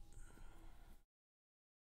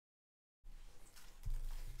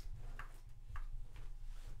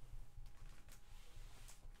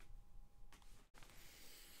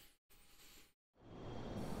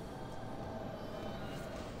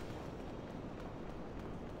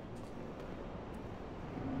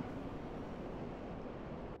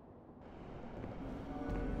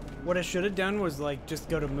 What I should have done was like just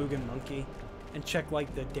go to Mugen Monkey and check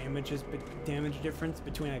like the damage difference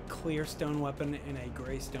between a clear stone weapon and a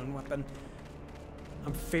gray stone weapon.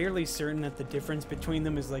 I'm fairly certain that the difference between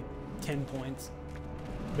them is like 10 points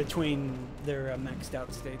between their maxed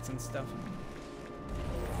out states and stuff.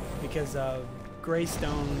 Because gray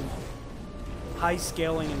stone, high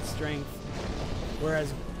scaling and strength,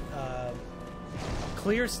 whereas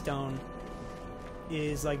clear stone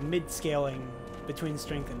is like mid scaling between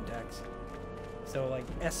strength and dex. So like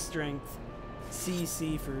S strength,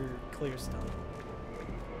 CC for clear stone.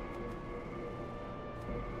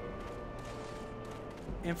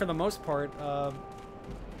 And for the most part,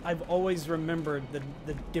 I've always remembered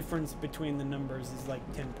the difference between the numbers is like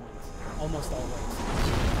 10 points. Almost always.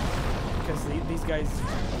 Because these guys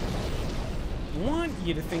want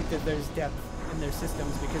you to think that there's depth in their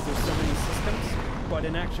systems because there's so many systems, but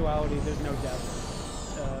in actuality there's no depth.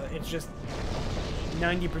 It's just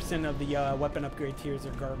 90% of the weapon upgrade tiers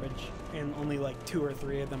are garbage, and only like 2 or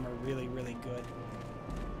 3 of them are really, really good.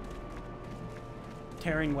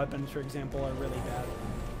 Tearing weapons, for example, are really bad.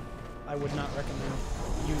 I would not recommend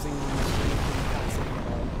using them in capacity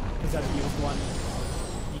at all, because I've used one.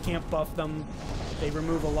 You can't buff them, they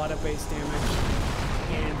remove a lot of base damage,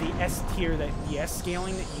 and the S tier, the S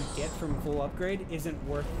scaling that you get from full upgrade isn't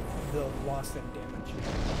worth the loss in damage.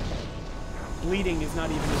 Bleeding is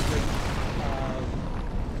not even a good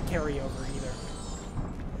carryover either.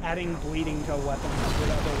 Adding bleeding to a weapon that would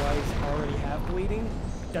otherwise already have bleeding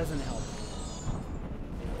doesn't help.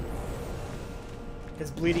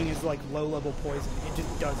 Because bleeding is like low-level poison. It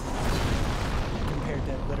just doesn't help compared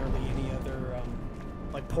to literally any other,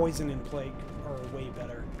 like poison and plague are way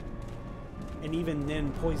better. And even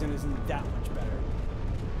then, poison isn't that much better.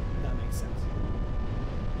 If that makes sense.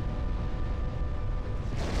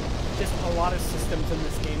 Just a lot of systems in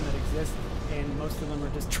this game that exist, and most of them are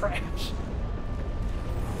just trash.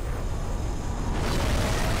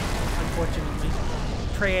 Unfortunately.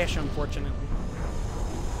 Trash, unfortunately.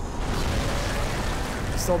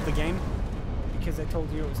 I sold the game because I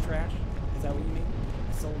told you it was trash? Is that what you mean?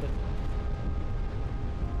 I sold it.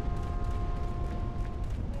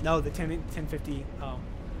 No, the 1050. Oh.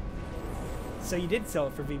 So you did sell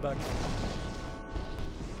it for V-Bucks.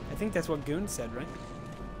 I think that's what Goon said, right?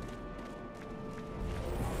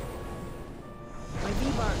 My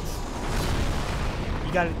V-Bucks.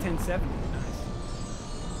 You got it at 1070. Nice.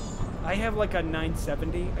 I have like a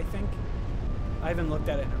 970, I think. I haven't looked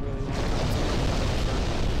at it in a really long time.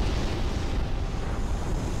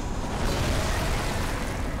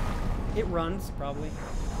 It runs, probably.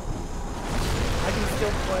 I can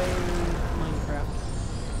still play Minecraft.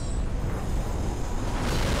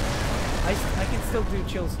 I can still do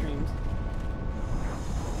chill streams.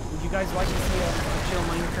 Would you guys like to see a chill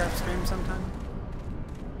Minecraft stream sometime?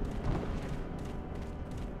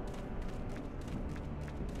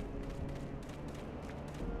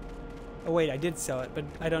 Oh wait, I did sell it, but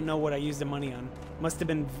I don't know what I used the money on. Must have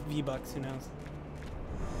been V-Bucks, who knows?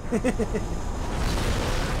 I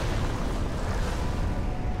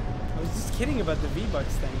was just kidding about the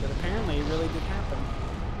V-Bucks thing, but apparently it really did happen.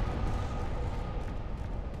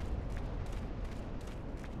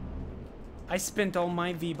 I spent all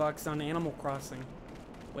my V-Bucks on Animal Crossing.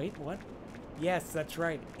 Wait, what? Yes, that's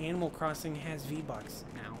right. Animal Crossing has V-Bucks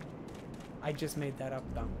now. I just made that up,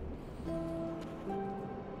 though.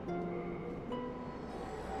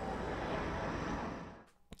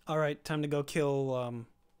 Alright, time to go kill,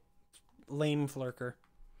 Lame Flurker.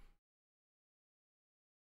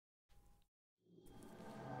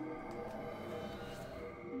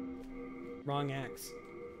 Wrong axe.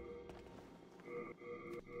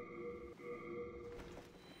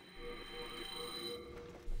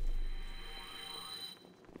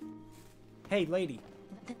 Hey, lady.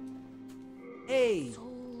 Hey!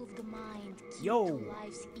 Soul of the mind, key Yo. to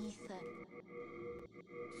life's ether.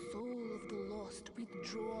 Soul of the lost,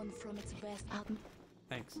 withdrawn from its best.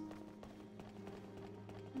 Thanks.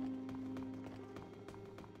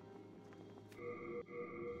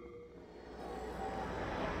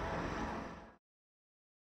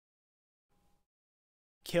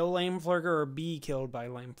 Kill Lame Flurker or be killed by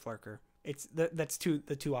Lame Flurker. It's that's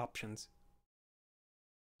the two options.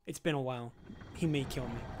 It's been a while. He may kill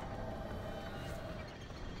me.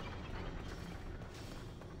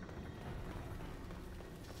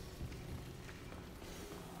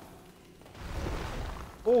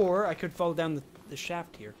 Or I could fall down the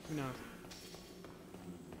shaft here. Who knows?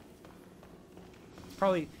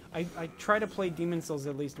 Probably, I try to play Demon Souls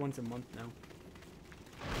at least once a month now.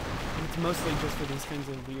 And it's mostly just for these kinds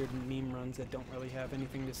of weird meme runs that don't really have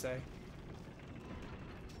anything to say.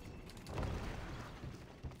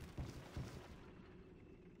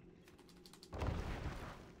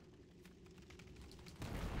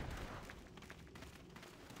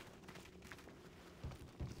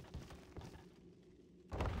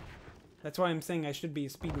 That's why I'm saying I should be a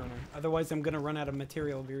speedrunner. Otherwise, I'm gonna run out of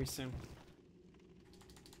material very soon.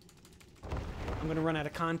 I'm gonna run out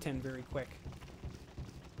of content very quick.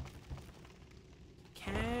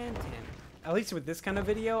 Content. At least with this kind of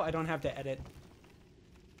video, I don't have to edit.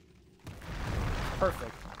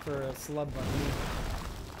 Perfect for a celeb like me.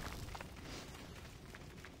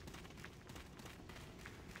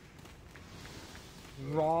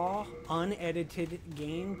 Raw, unedited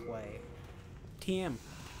gameplay. TM.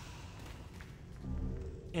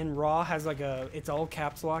 And raw has like it's all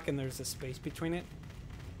caps lock and there's a space between it.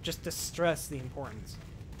 Just to stress the importance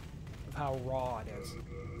of how raw it is.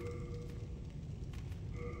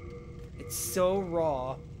 It's so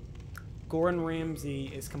raw, Gordon Ramsay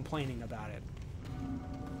is complaining about it.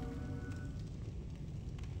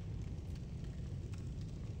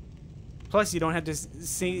 Plus, you don't have to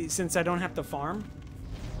see, since I don't have to farm,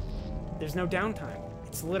 there's no downtime.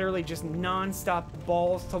 It's literally just non-stop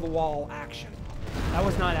balls to the wall action. That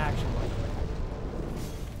was not action, by the way.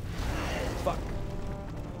 Fuck.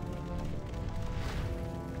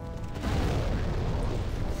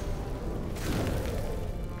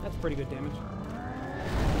 That's pretty good damage.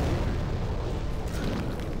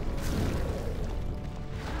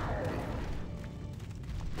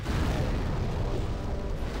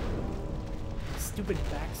 Stupid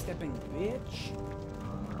backstepping bitch.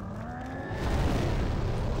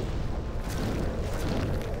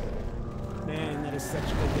 Man, that is such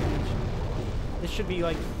good damage. This should be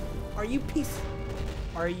like, are you piece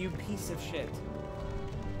of shit?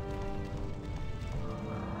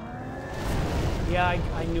 Yeah,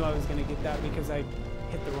 I knew I was gonna get that because I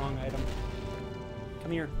hit the wrong item.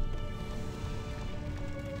 Come here.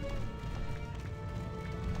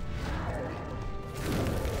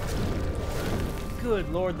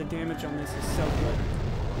 Good lord, the damage on this is so good.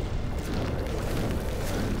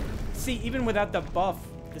 See, even without the buff,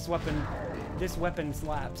 this weapon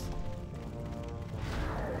slaps.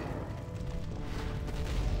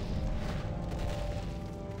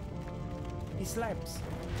 He slaps.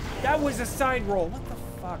 That was a side roll. What the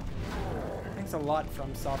fuck? Thanks a lot,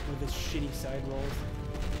 FromSoft, with his shitty side rolls.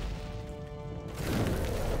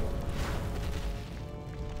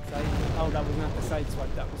 Oh, that was not the side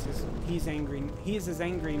swipe. That was his. He's angry. He is his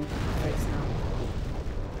angry face now.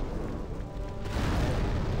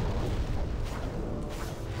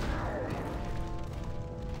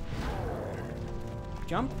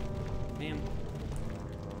 Jump? Man.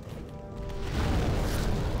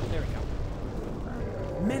 There we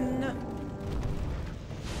go. Men!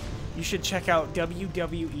 You should check out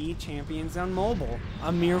WWE Champions on mobile.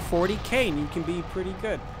 A mere 40K and you can be pretty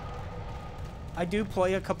good. I do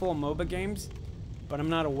play a couple of MOBA games, but I'm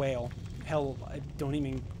not a whale. Hell, I don't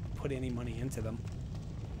even put any money into them.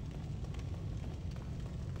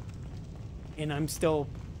 And I'm still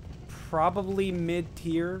probably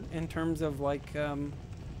mid-tier in terms of like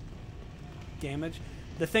damage.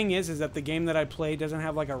 The thing is that the game that I play doesn't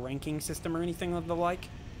have like a ranking system or anything of the like.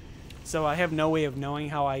 So I have no way of knowing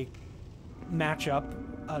how I match up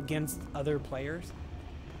against other players.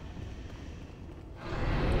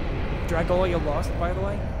 Dragolia Lost, by the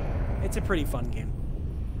way, it's a pretty fun game.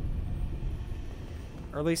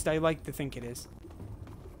 Or at least I like to think it is.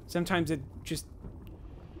 Sometimes it just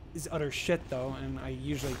is utter shit though, and I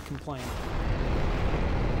usually complain.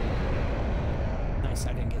 Nice,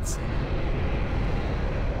 I didn't get seen.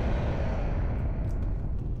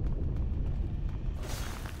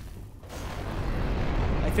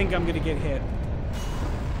 I think I'm gonna get hit.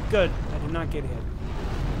 Good, I did not get hit.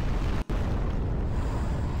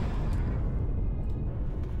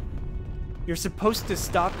 You're supposed to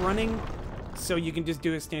stop running so you can just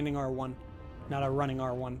do a standing R1, not a running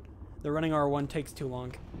R1. The running R1 takes too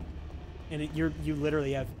long. And you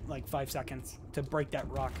literally have like 5 seconds to break that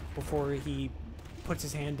rock before he puts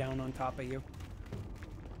his hand down on top of you.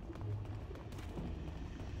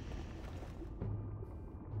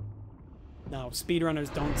 No,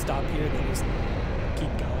 speedrunners don't stop here, they just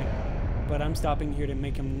keep going. But I'm stopping here to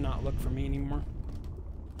make him not look for me anymore.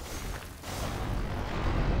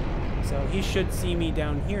 So he should see me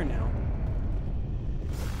down here now.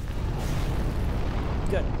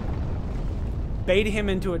 Good. Bait him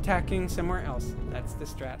into attacking somewhere else. That's the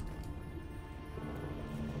strat.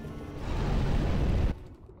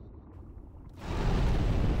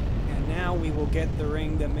 And now we will get the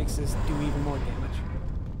ring that makes us do even more damage.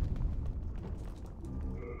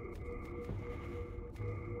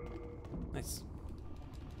 Nice.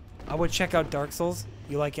 I would check out Dark Souls.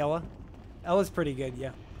 You like Ella? Ella's pretty good,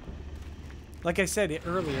 yeah. Like I said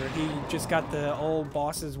earlier, he just got the old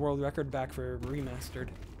boss's world record back for remastered.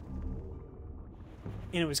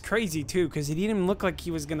 And it was crazy too, because he didn't even look like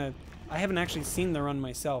he was gonna... I haven't actually seen the run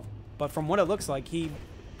myself, but from what it looks like, he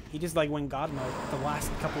just like went God mode the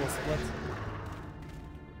last couple of splits.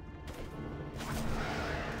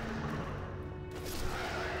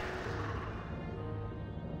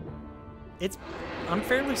 I'm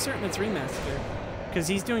fairly certain it's remaster, because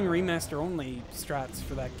he's doing remaster only strats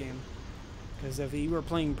for that game. Because if he were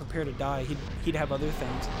playing Prepare to Die, he'd have other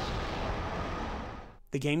things.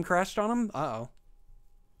 The game crashed on him? Uh-oh.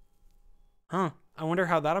 Huh. I wonder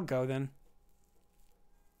how that'll go then.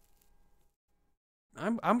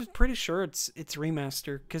 I'm pretty sure it's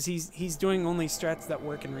remaster, because he's doing only strats that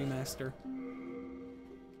work in remaster.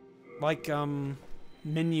 Like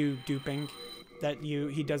menu duping that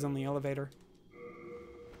he does on the elevator.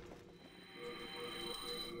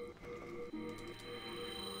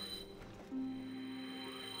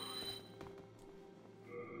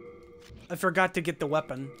 I forgot to get the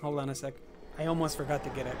weapon. Hold on a sec. I almost forgot to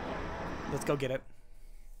get it. Let's go get it.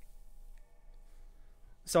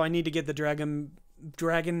 So I need to get the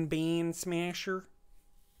Dragon Bane Smasher,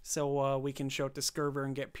 so we can show it to Skerber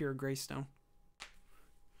and get pure Greystone.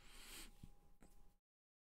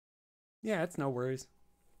 Yeah, it's no worries.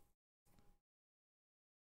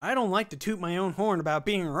 I don't like to toot my own horn about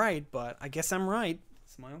being right, but I guess I'm right.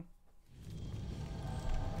 Smile.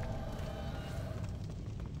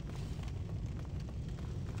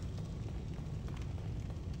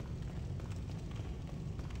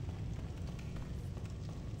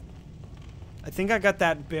 I think I got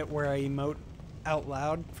that bit where I emote out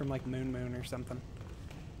loud from like Moon or something.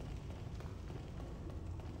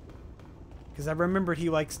 Because I remembered he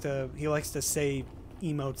likes to say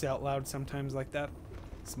emotes out loud sometimes like that.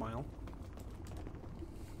 Smile.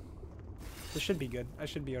 This should be good. I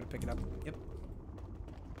should be able to pick it up. Yep.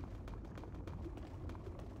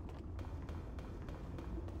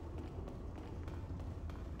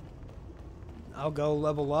 I'll go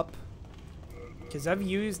level up. Because I've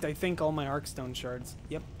used, I think, all my Arkstone shards.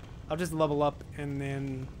 Yep. I'll just level up and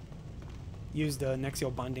then use the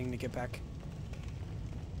Nexial Bonding to get back.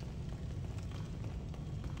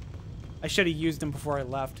 I should have used them before I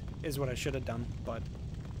left, is what I should have done, but...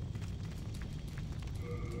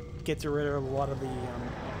 Gets rid of a lot of the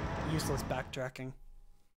useless backtracking.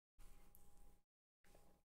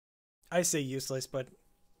 I say useless, but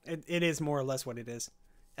it is more or less what it is.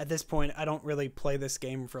 At this point, I don't really play this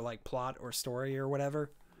game for like plot or story or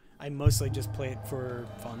whatever. I mostly just play it for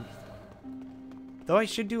fun. Though I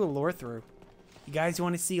should do a lore through. You guys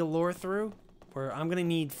want to see a lore through? Or I'm gonna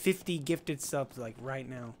need 50 gifted subs like right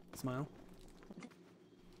now. Smile.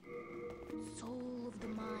 Soul of the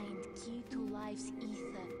mind, key to life's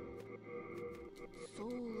ether.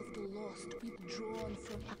 Soul of the lost, withdrawn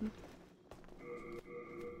from...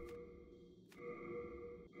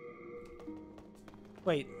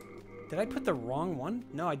 Wait, did I put the wrong one?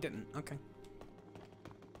 No, I didn't. Okay.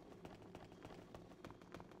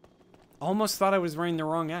 Almost thought I was wearing the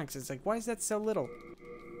wrong axe. It's like, why is that so little?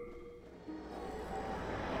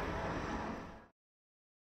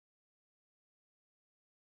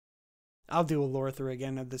 I'll do a lore through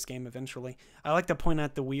again of this game eventually. I like to point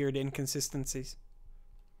out the weird inconsistencies.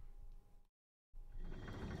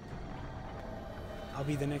 I'll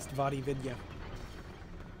be the next Vadi video.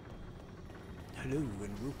 Hello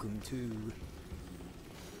and welcome to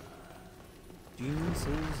Demon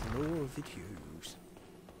Souls lore videos.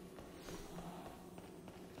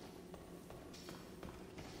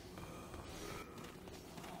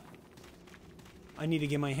 I need to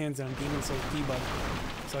get my hands on Demon Souls debug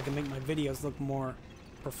so I can make my videos look more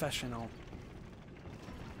professional.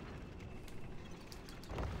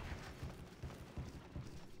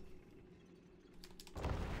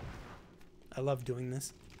 I love doing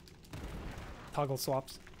this. Toggle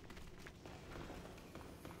swaps.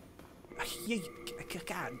 Ye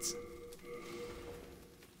gads.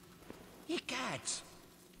 Ye gads.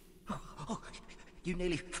 Oh, you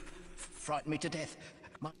nearly frightened me to death.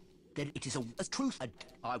 Then it is a truth.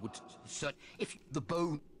 I would cert if the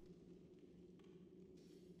bone.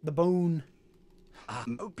 The bone.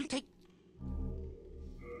 Please take.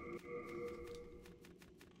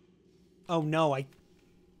 Oh no,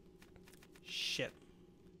 shit.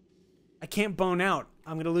 I can't bone out.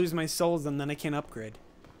 I'm gonna lose my souls and then I can't upgrade.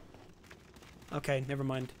 Okay, never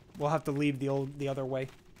mind. We'll have to leave the other way.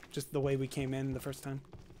 Just the way we came in the first time.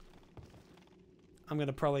 I'm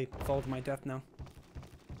gonna probably fall to my death now.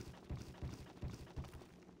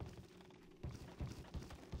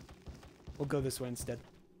 We'll go this way instead.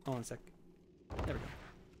 Hold on a sec. There we go.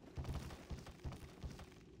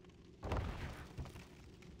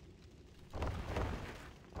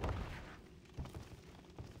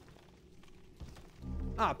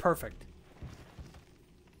 Ah, perfect.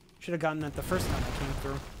 Should have gotten that the first time I came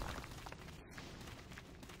through.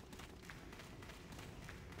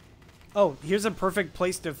 Oh, here's a perfect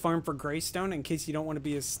place to farm for Greystone in case you don't want to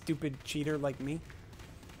be a stupid cheater like me.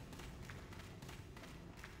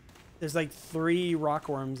 There's like 3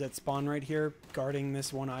 rockworms that spawn right here guarding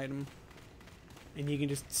this one item. And you can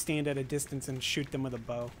just stand at a distance and shoot them with a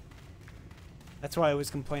bow. That's why I was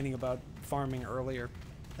complaining about farming earlier.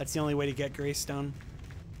 That's the only way to get Greystone.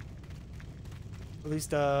 At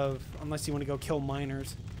least, unless you want to go kill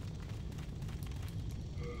miners.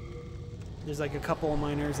 There's like a couple of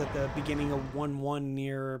miners at the beginning of 1-1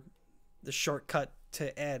 near the shortcut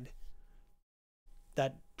to Ed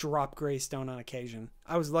that drop Greystone on occasion.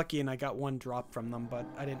 I was lucky and I got 1 drop from them, but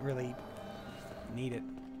I didn't really need it.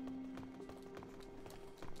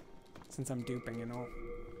 Since I'm duping and all.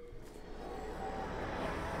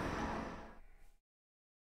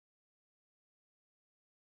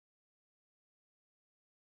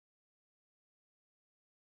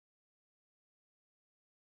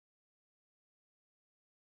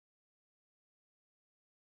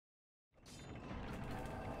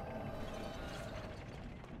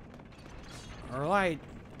 Alright,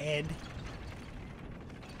 Ed.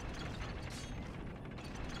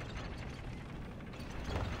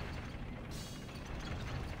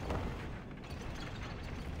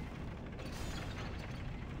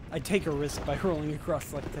 I take a risk by rolling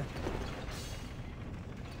across like that.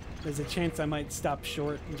 There's a chance I might stop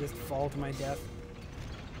short and just fall to my death.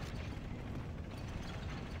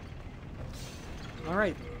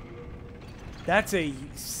 Alright. That's a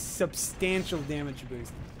substantial damage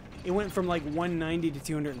boost. It went from like 190 to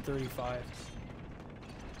 235.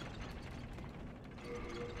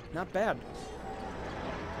 Not bad.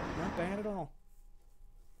 Not bad at all.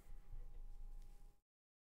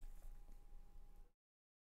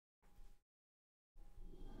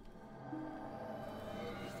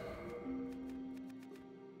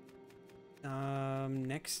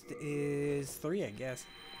 Next is 3, I guess.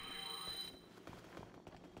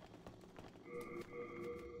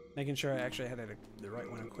 Making sure I actually had the right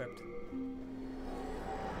one equipped.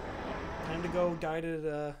 Time to go die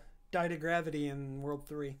to gravity in World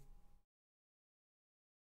 3.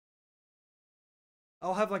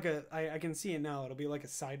 I'll have like I can see it now. It'll be like a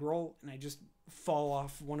side roll, and I just fall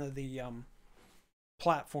off one of the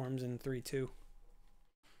platforms in 3-2.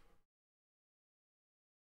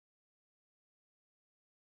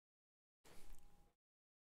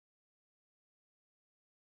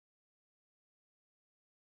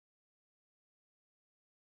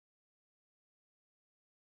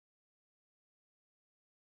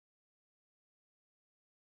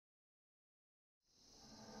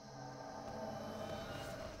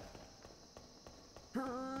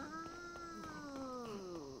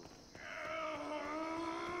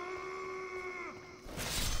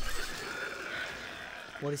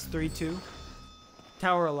 What is 3-2?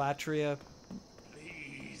 Tower Elatria.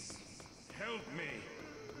 Please, help me.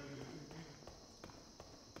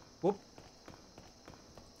 Whoop.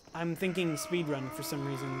 I'm thinking speedrun for some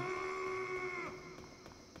reason.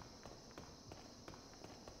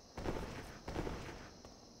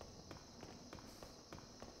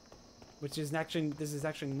 Which is actually, this is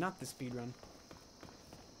actually not the speedrun.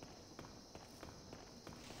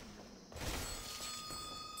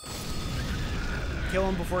 Kill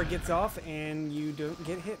him before it gets off, and you don't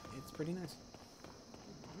get hit. It's pretty nice.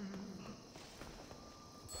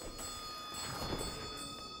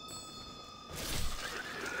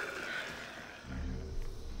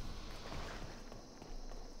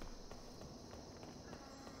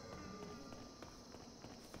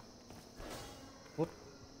 Whoop.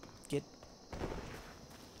 Get.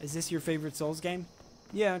 Is this your favorite Souls game?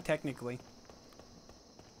 Yeah, technically.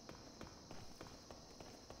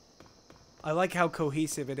 I like how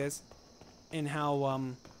cohesive it is, and how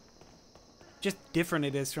just different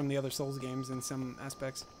it is from the other Souls games in some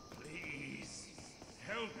aspects. Please,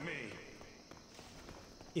 help me.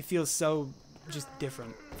 It feels so just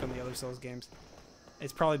different from the other Souls games.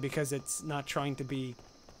 It's probably because it's not trying to be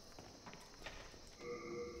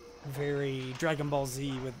very Dragon Ball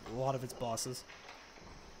Z with a lot of its bosses.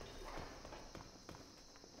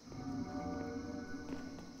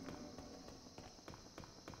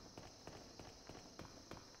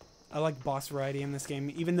 I like boss variety in this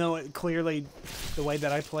game, even though it clearly, the way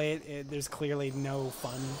that I play it, there's clearly no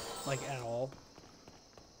fun, like, at all.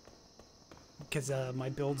 Because my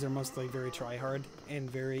builds are mostly very try-hard and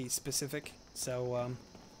very specific, so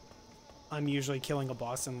I'm usually killing a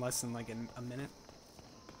boss in less than, like, a minute.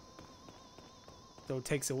 So it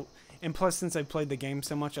takes a... And plus, since I've played the game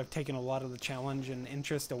so much, I've taken a lot of the challenge and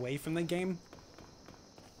interest away from the game.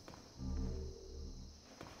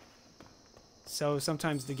 So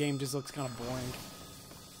sometimes the game just looks kind of boring.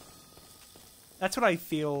 That's what I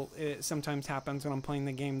feel it sometimes happens when I'm playing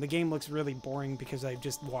the game. The game looks really boring because I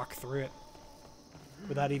just walk through it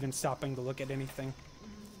without even stopping to look at anything.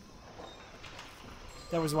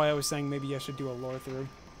 That was why I was saying maybe I should do a lore through.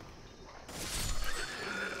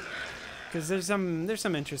 Because there's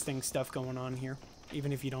some interesting stuff going on here,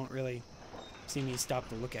 even if you don't really see me stop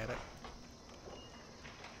to look at it.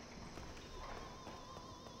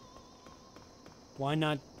 Why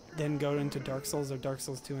not then go into Dark Souls or Dark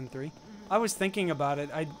Souls 2 and 3? I was thinking about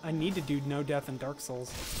it. I need to do no death in Dark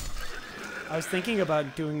Souls. I was thinking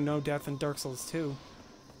about doing no death in Dark Souls 2,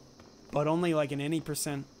 but only like an any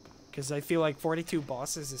percent, because I feel like 42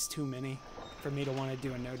 bosses is too many for me to want to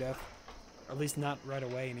do a no death, or at least not right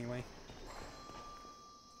away anyway.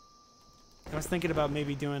 I was thinking about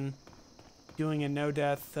maybe doing a no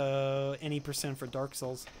death any percent for Dark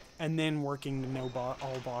Souls, and then working to no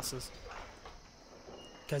all bosses.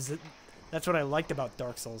 Because that's what I liked about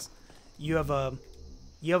Dark Souls. You have a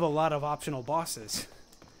lot of optional bosses,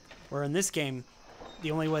 where in this game,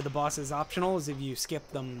 the only way the boss is optional is if you skip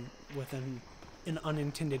them with an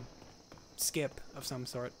unintended skip of some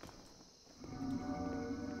sort.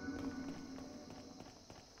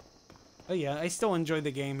 Oh yeah, I still enjoy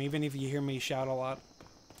the game, even if you hear me shout a lot.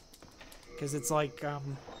 Because it's like,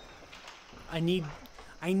 I need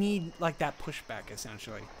like that pushback,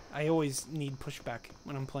 essentially. I always need pushback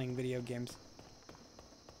when I'm playing video games.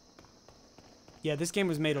 Yeah, this game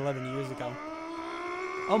was made 11 years ago.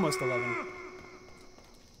 Almost 11.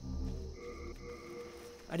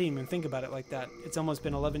 I didn't even think about it like that. It's almost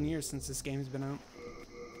been 11 years since this game's been out.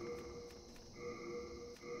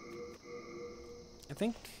 I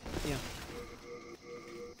think, yeah.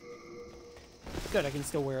 Good, I can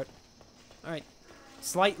still wear it. Alright.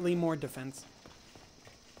 Slightly more defense.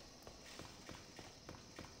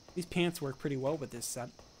 These pants work pretty well with this set.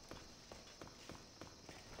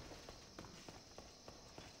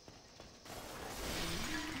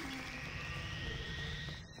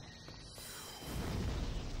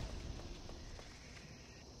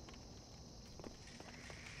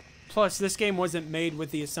 Plus, this game wasn't made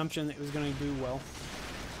with the assumption that it was going to do well.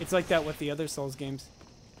 It's like that with the other Souls games.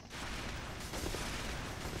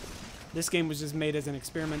 This game was just made as an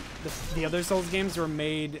experiment. The other Souls games were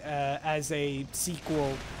made as a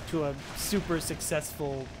sequel to a super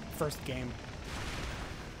successful first game.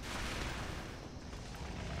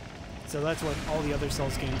 So that's what all the other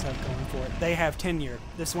Souls games have going for it. They have tenure.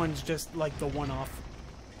 This one's just like the one-off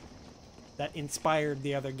that inspired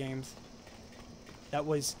the other games. It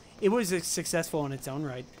was successful in its own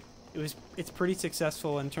right. It's pretty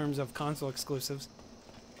successful in terms of console exclusives.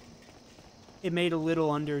 It made a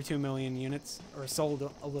little under 2 million units, or sold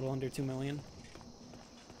a little under 2 million.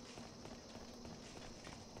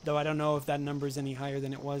 Though I don't know if that number is any higher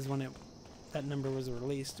than it was when that number was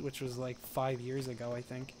released, which was like 5 years ago, I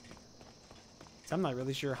think. So I'm not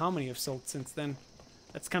really sure how many have sold since then.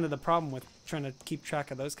 That's kind of the problem with trying to keep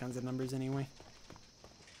track of those kinds of numbers anyway.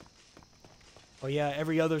 Oh yeah,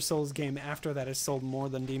 every other Souls game after that has sold more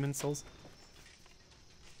than Demon Souls.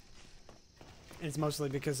 And it's mostly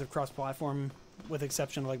because of cross-platform, with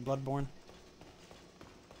exception of like Bloodborne.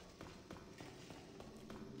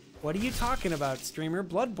 What are you talking about, streamer?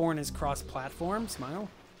 Bloodborne is cross-platform, smile.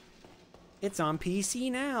 It's on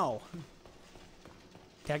PC now.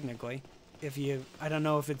 Technically. If you... I don't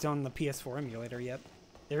know if it's on the PS4 emulator yet.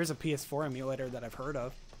 There is a PS4 emulator that I've heard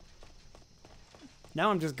of.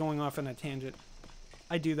 Now I'm just going off on a tangent.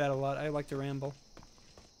 I do that a lot. I like to ramble.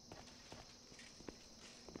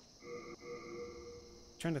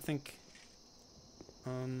 Trying to think.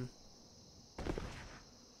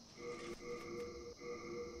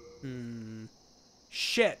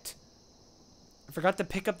 Shit! I forgot to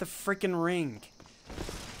pick up the frickin' ring.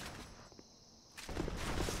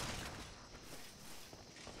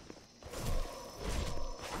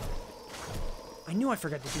 I knew I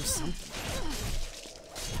forgot to do something.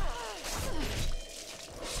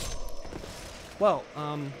 Well,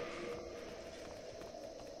 I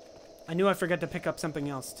knew I forgot to pick up something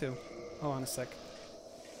else, too. Hold on a sec.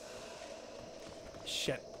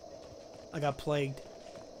 Shit. I got plagued.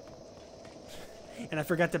 And I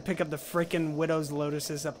forgot to pick up the frickin' Widow's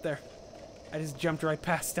Lotuses up there. I just jumped right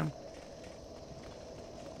past them.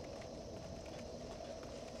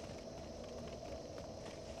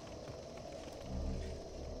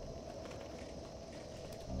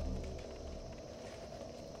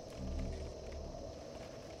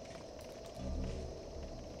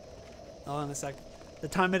 Hold on a sec. The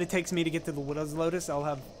time that it takes me to get to the Widow's Lotus, I'll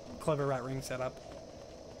have Clever Rat Ring set up.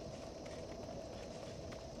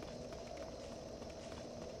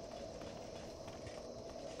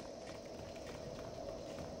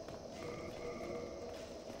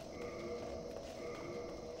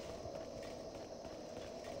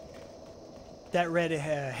 That red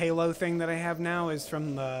halo thing that I have now is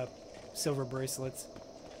from the silver bracelets.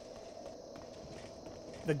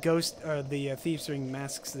 The ghost, or the Thieves Ring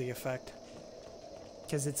masks the effect.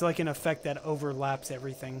 Because it's like an effect that overlaps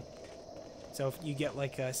everything. So if you get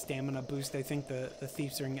like a stamina boost, I think the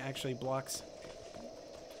Thieves Ring actually blocks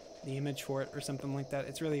the image for it or something like that.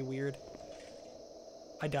 It's really weird.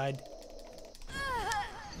 I died.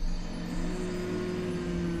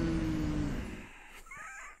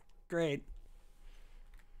 Great.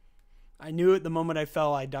 I knew it the moment I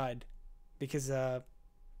fell, I died. Because,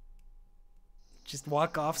 just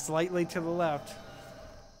walk off slightly to the left.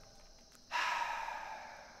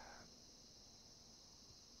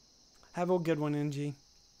 Have a good one, NG.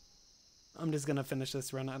 I'm just gonna finish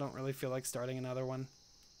this run. I don't really feel like starting another one.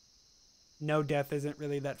 No death isn't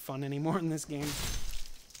really that fun anymore in this game.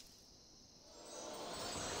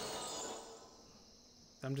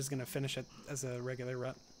 I'm just gonna finish it as a regular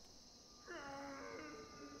rut.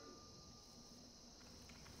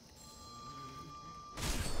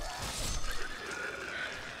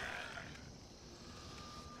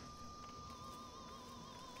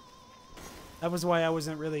 That was why I was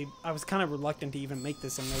kind of reluctant to even make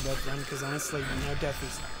this a no-death run, because honestly, no-death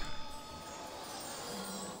is...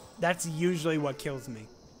 That's usually what kills me.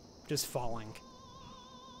 Just falling.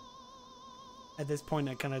 At this point,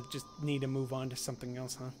 I kind of just need to move on to something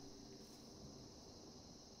else, huh?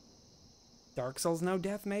 Dark Souls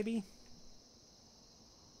no-death, maybe?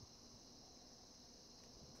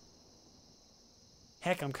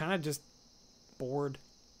 Heck, I'm kind of just bored.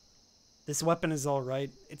 This weapon is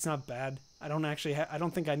alright. It's not bad. I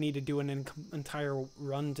don't think I need to do an entire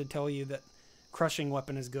run to tell you that crushing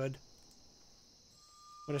weapon is good.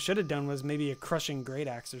 What I should have done was maybe a crushing great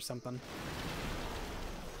axe or something.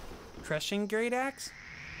 Crushing great axe?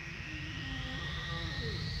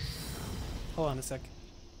 Hold on a sec.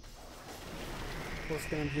 We'll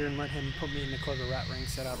stand here and let him put me in the Clever Rat Ring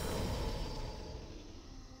setup.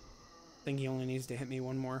 I think he only needs to hit me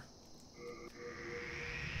one more.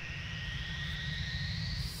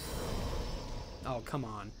 Oh, come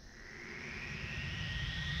on.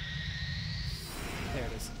 There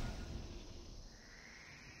it is.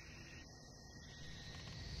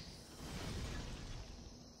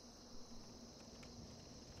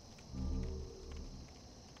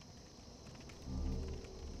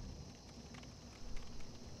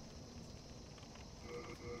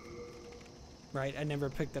 Right, I never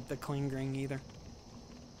picked up the cling ring either.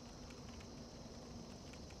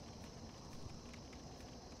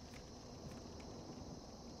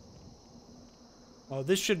 Well,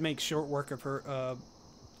 this should make short work of her,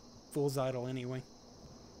 Fool's Idol anyway.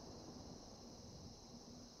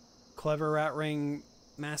 Clever Rat Ring,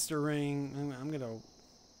 Master Ring. I'm gonna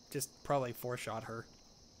just probably 4-shot her.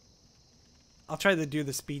 I'll try to do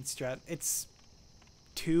the speed strat. It's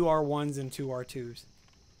 2 R1s and 2 R2s.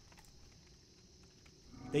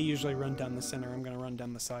 They usually run down the center. I'm gonna run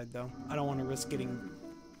down the side though. I don't want to risk getting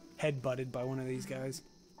head-butted by one of these guys.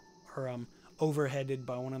 Or overheaded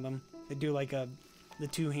by one of them. They do like the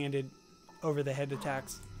two-handed over the head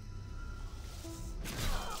attacks.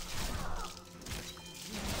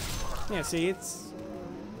 Yeah, see, it's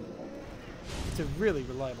a really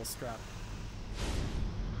reliable strat.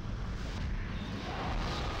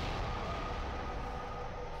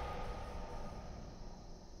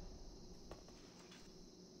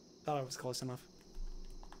 Thought I was close enough.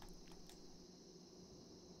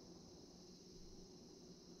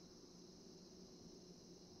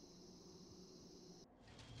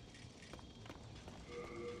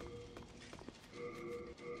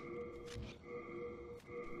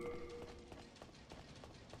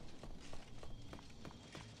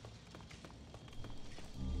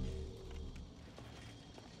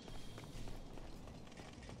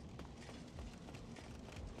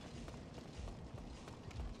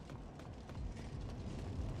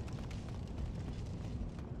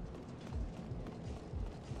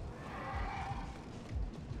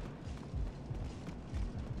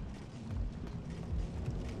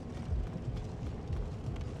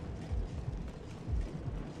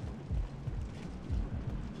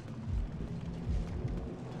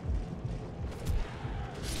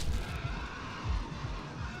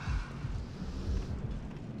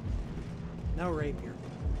 No rapier.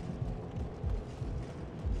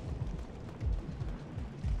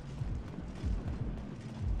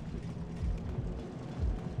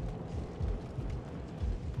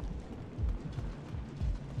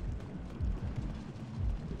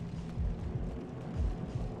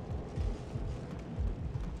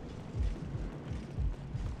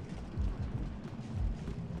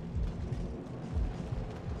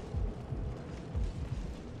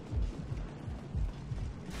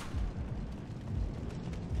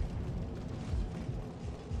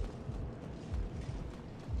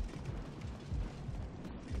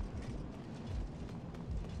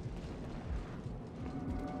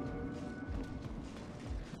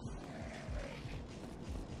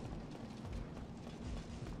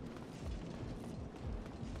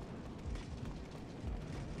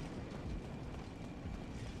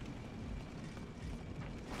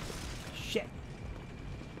 Shit.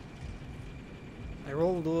 I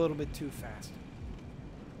rolled a little bit too fast.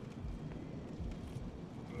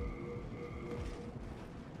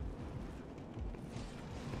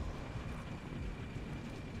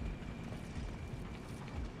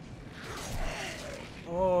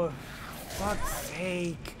 Oh, fuck's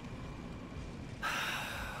sake.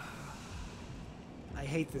 I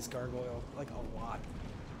hate this gargoyle, like, a lot.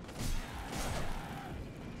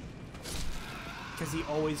 Because he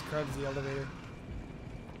always crowds the elevator.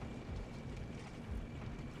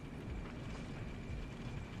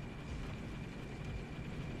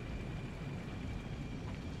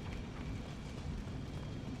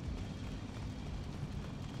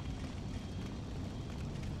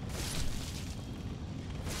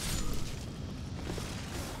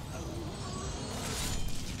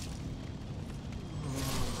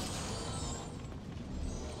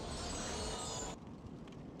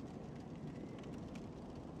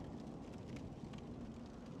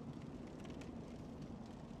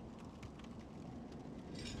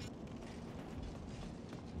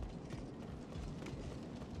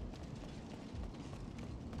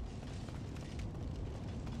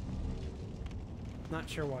 Not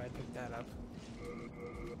sure why I picked that up.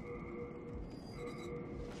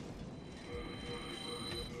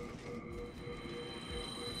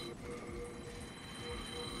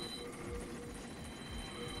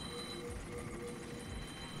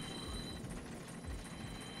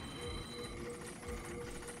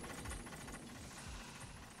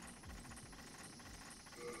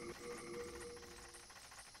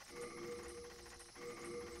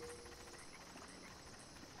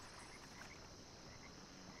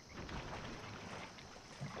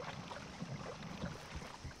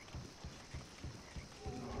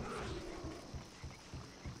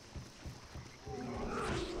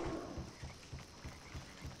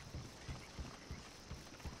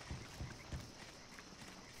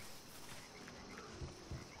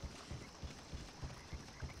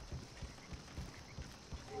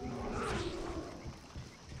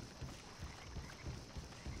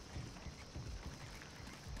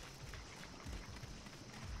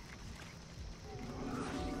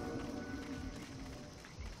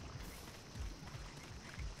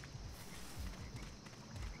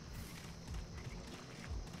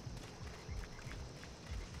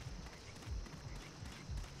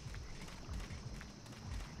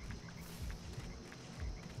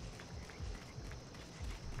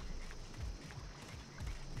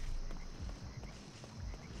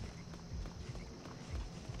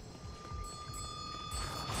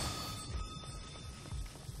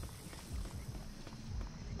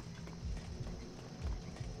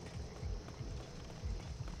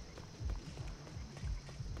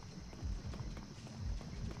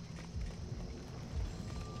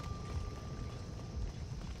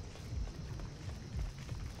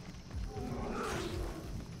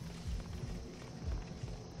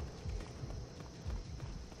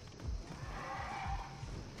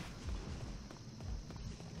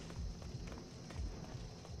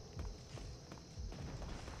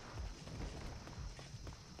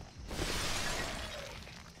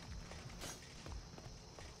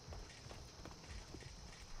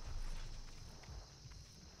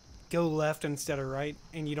 go left instead of right,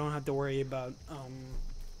 and you don't have to worry about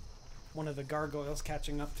one of the gargoyles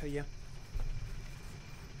catching up to you.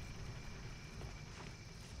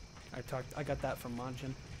 I got that from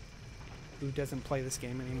Majin, who doesn't play this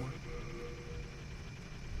game anymore.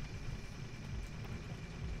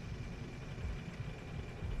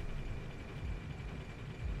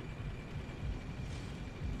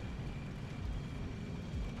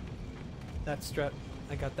 That strut,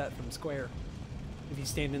 I got that from Square. If you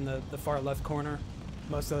stand in the far left corner,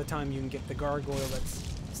 most of the time you can get the gargoyle that's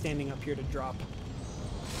standing up here to drop.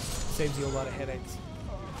 Saves you a lot of headaches.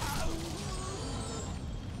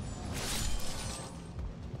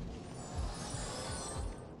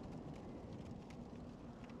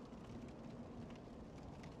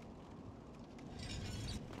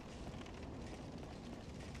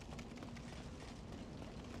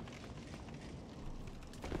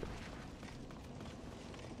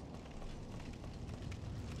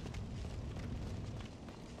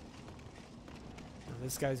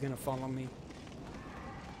 This guy's gonna follow me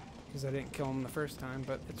because I didn't kill him the first time,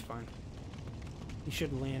 but it's fine. He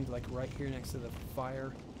should land like right here next to the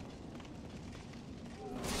fire.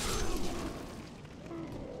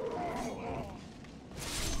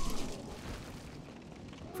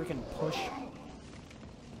 Freaking push.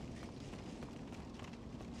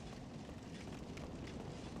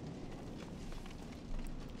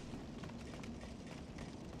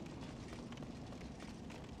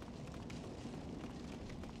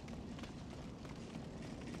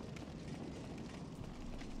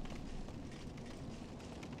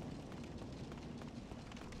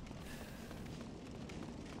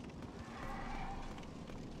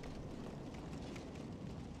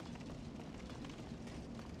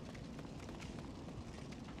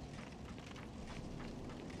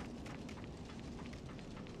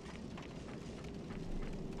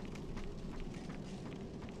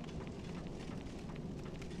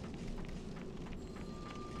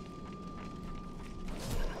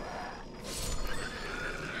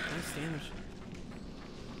 Damage.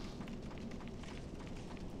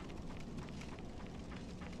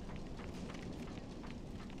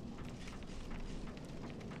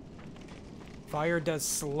 Fire does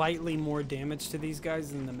slightly more damage to these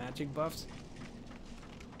guys than the magic buffs,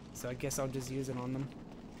 so I guess I'll just use it on them.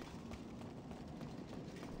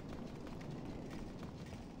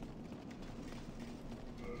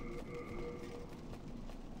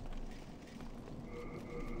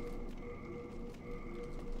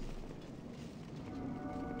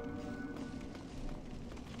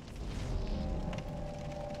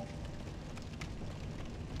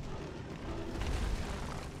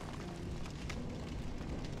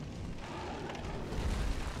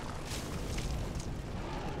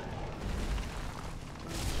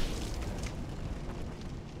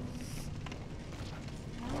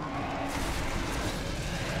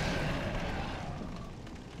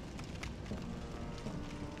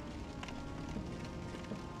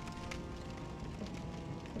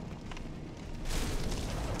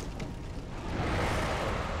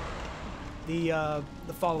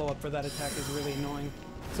 The follow-up for that attack is really annoying.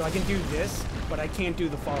 So I can do this, but I can't do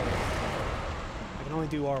the follow-up. I can only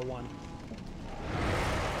do R1.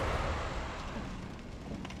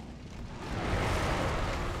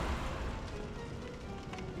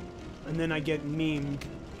 And then I get memed,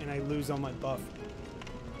 and I lose all my buff.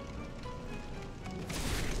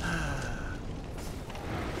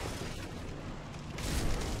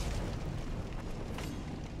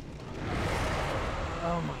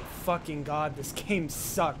 Oh my fucking god, this game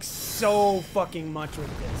sucks so fucking much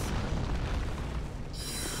with this.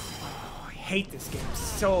 Oh, I hate this game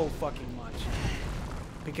so fucking much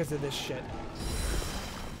because of this shit.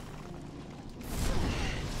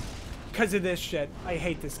 Because of this shit, I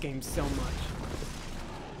hate this game so much.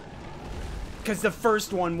 Because the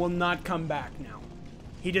first one will not come back now.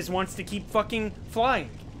 He just wants to keep fucking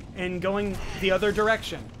flying and going the other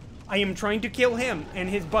direction. I am trying to kill him, and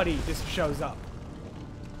his buddy just shows up.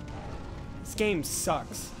 This game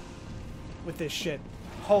sucks with this shit.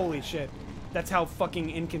 Holy shit. That's how fucking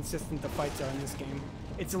inconsistent the fights are in this game.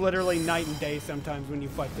 It's literally night and day sometimes when you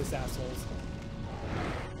fight this assholes.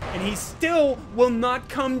 And he still will not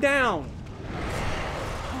come down.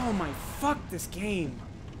 Oh my, fuck this game.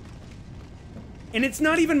 And it's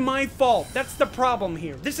not even my fault. That's the problem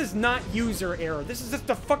here. This is not user error. This is just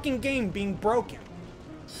the fucking game being broken.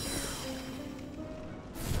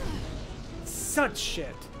 Such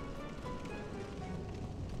shit.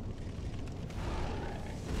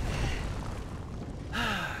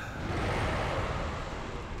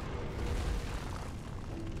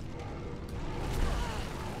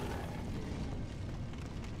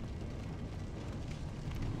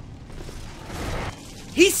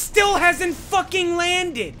 He still hasn't fucking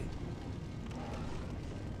landed!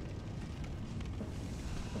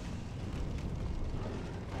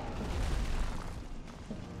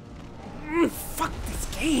 Fuck this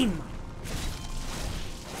game!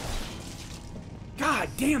 God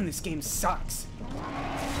damn, this game sucks.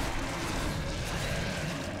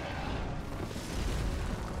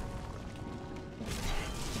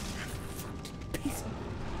 Piece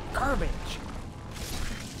of garbage.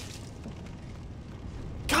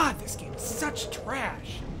 God, this game is such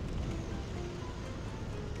trash.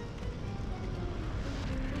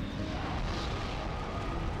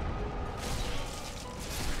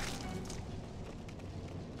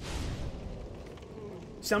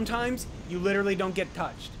 Sometimes you literally don't get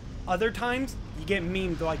touched. Other times you get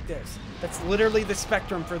memed like this. That's literally the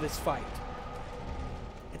spectrum for this fight.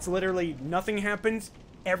 It's literally nothing happens,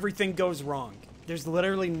 everything goes wrong. There's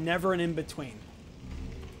literally never an in-between.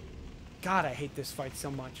 God, I hate this fight so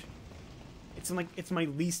much. It's my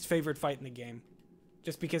least favorite fight in the game.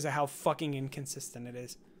 Just because of how fucking inconsistent it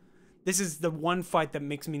is. This is the one fight that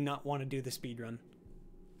makes me not want to do the speedrun.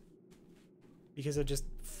 Because of just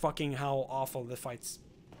fucking how awful the fights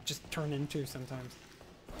just turn into sometimes.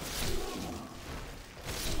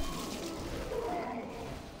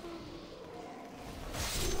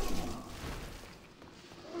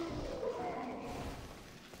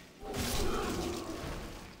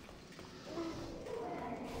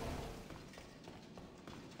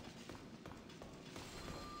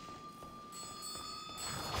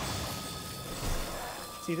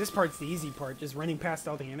 See, this part's the easy part, just running past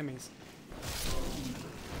all the enemies.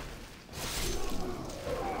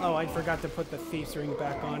 Oh, I forgot to put the thief's ring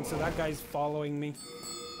back on, so that guy's following me.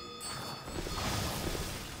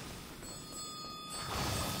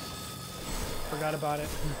 Forgot about it.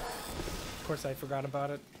 Of course I forgot about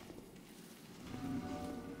it.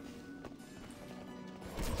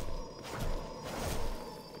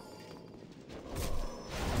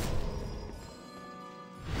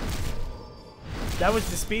 That was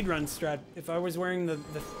the speedrun strat. If I was wearing the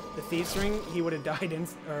Thief's Ring, he would have died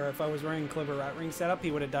or if I was wearing Clever Rat Ring setup,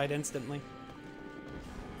 he would have died instantly.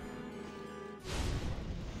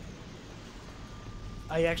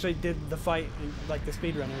 I actually did the fight like the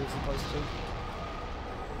speedrunner is supposed to.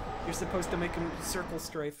 You're supposed to make him circle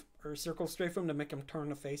strafe him to make him turn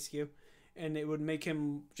to face you, and it would make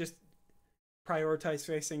him just prioritize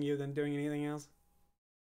facing you than doing anything else.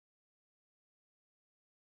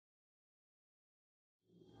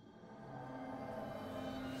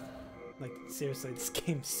 Like, seriously, this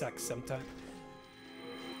game sucks sometimes.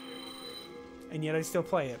 And yet I still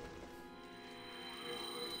play it.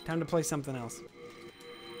 Time to play something else.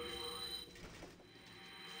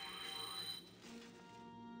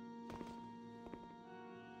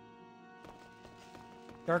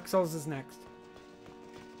 Dark Souls is next.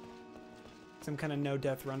 Some kind of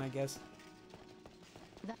no-death run, I guess.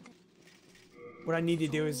 What I need to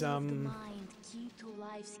do is,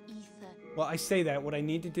 well, I say that. What I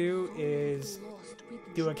need to do is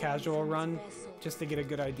do a casual run just to get a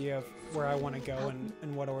good idea of where I want to go and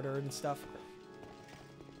in what order and stuff.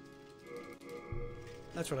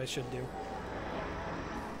 That's what I should do.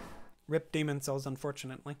 Rip Demon Souls,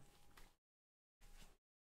 unfortunately.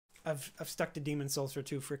 I've stuck to Demon Souls for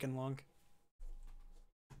too freaking long.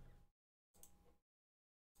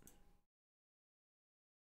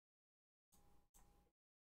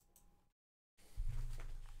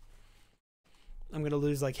 I'm gonna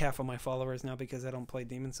lose like half of my followers now because I don't play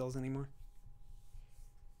Demon Souls anymore.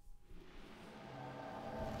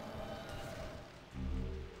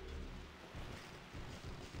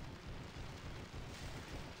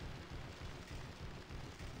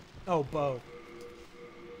 Oh, both.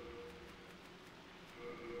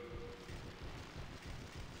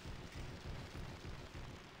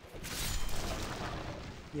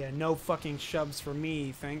 Yeah, no fucking shoves for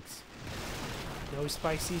me, thanks. No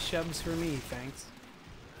spicy shoves for me, thanks.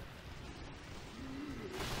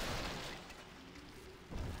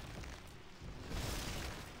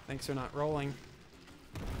 Thanks for not rolling.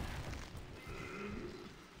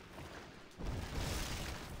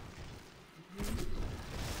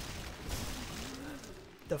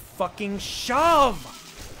 The fucking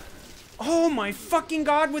shove! Oh my fucking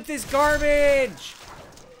god with this garbage!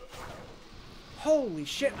 Holy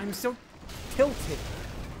shit, I'm so tilted.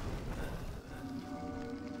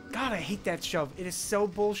 God, I hate that shove. It is so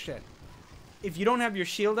bullshit. If you don't have your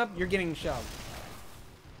shield up, you're getting shoved.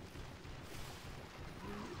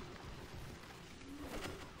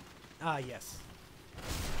 Ah, yes.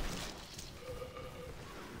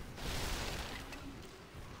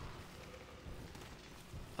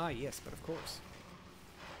 Ah, yes, but of course.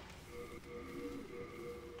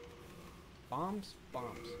 Bombs?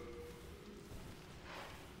 Bombs.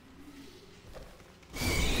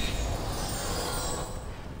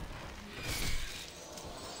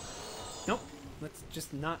 Nope. Let's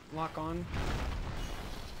just not lock on.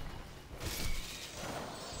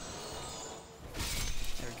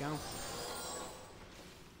 There we go.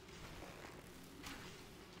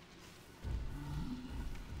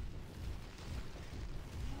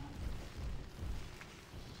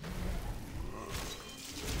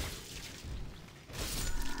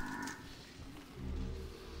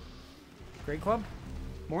 Great Club,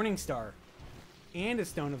 Morning Star, and a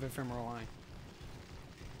Stone of Ephemeral Eye.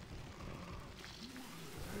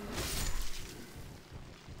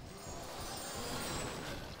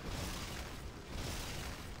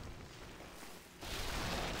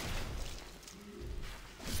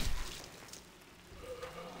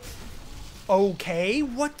 Okay,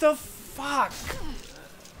 what the fuck?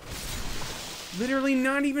 Literally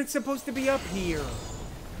not even supposed to be up here.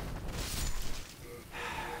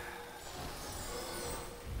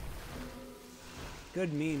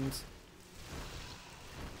 Good memes.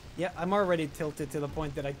 Yeah, I'm already tilted to the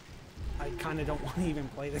point that I kind of don't want to even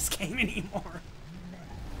play this game anymore.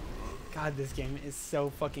 God, this game is so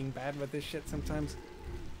fucking bad with this shit sometimes.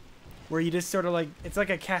 Where you just sort of like, it's like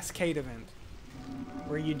a cascade event.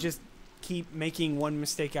 Where you just keep making one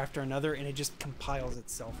mistake after another and it just compiles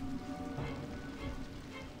itself.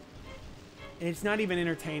 And it's not even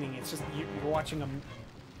entertaining, it's just you're watching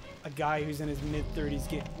a guy who's in his mid-30s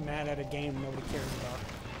get mad at a game nobody cares about.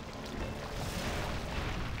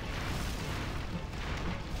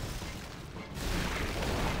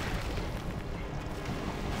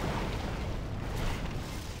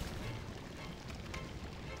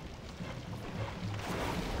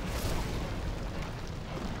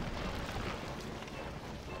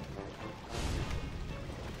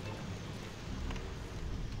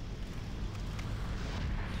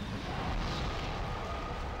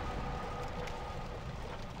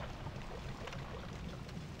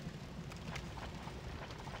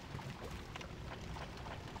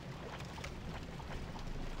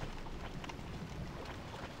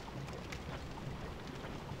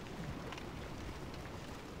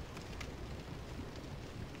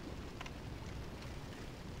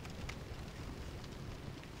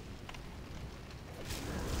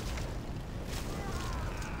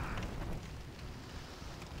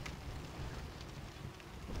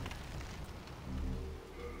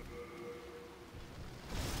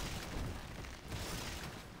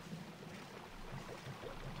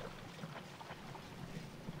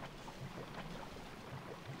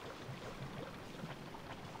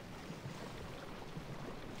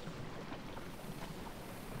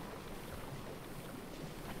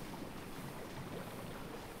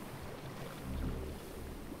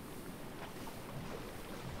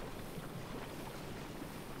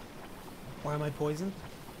 Why am I poisoned?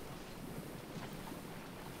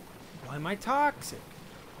 Why am I toxic?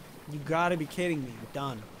 You gotta be kidding me. I'm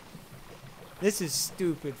done. This is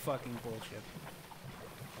stupid fucking bullshit.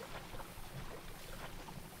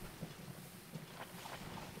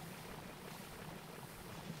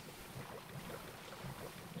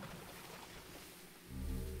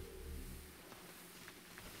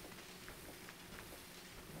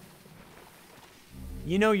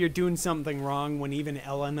 You know you're doing something wrong when even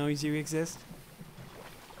Ella knows you exist.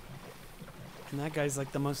 And that guy's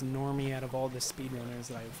like the most normie out of all the speedrunners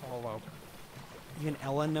that I follow. Even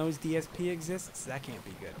Ella knows DSP exists? That can't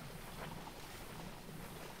be good.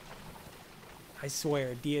 I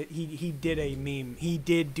swear, he did a meme. He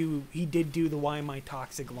did do the "Why am I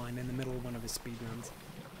toxic" line in the middle of one of his speedruns.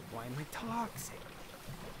 Why am I toxic?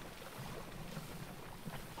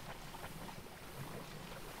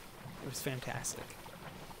 It was fantastic.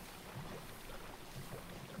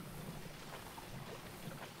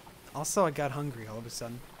 Also, I got hungry all of a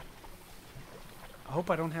sudden. I hope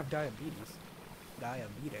I don't have diabetes.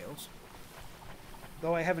 Diabetes.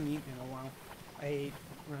 Though I haven't eaten in a while. I ate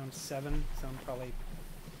around 7, so I'm probably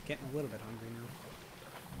getting a little bit hungry now.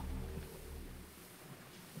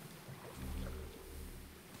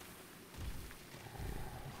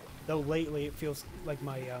 Though lately it feels like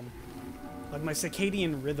my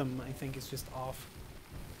circadian rhythm, I think, is just off.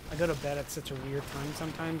 I go to bed at such a weird time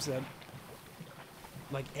sometimes that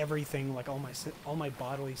like everything, like all my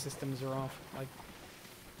bodily systems are off. Like,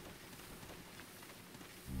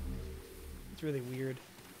 it's really weird.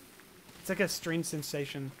 It's like a strange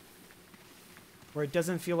sensation where it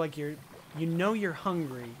doesn't feel like you know you're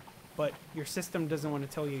hungry, but your system doesn't want to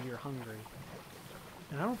tell you you're hungry.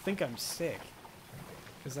 And I don't think I'm sick,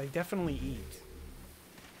 because I definitely eat.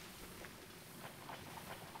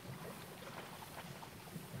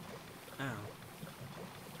 Ow.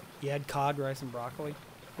 You had cod, rice, and broccoli.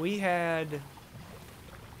 We had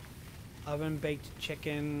oven-baked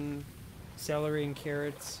chicken, celery and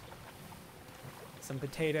carrots, some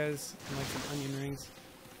potatoes, and like some onion rings,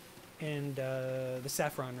 and the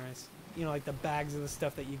saffron rice. You know, like the bags of the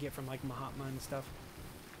stuff that you get from like Mahatma and stuff.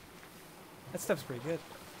 That stuff's pretty good.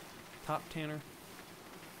 Top Tanner.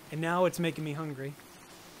 And now it's making me hungry.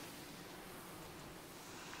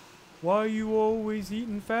 Why you always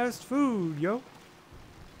eating fast food, yo?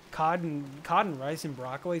 Cod and rice and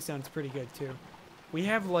broccoli sounds pretty good too. We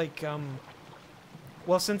have like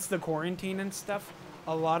well, since the quarantine and stuff,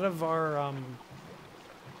 a lot of our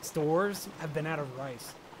stores have been out of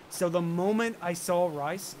rice. So the moment I saw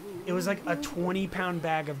rice, it was like a 20-pound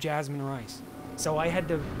bag of jasmine rice. So I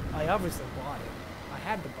obviously bought it. I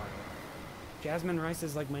had to buy it. Jasmine rice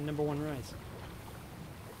is like my #1 rice.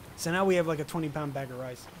 So now we have like a 20-pound bag of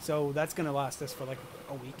rice. So that's gonna last us for like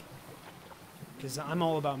a week. Because I'm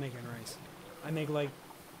all about making rice. I make like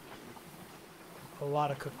a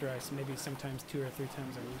lot of cooked rice, maybe sometimes 2 or 3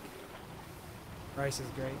 times a week. Rice is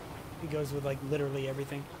great. It goes with like literally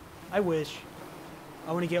everything. I wish.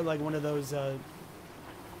 I want to get like one of those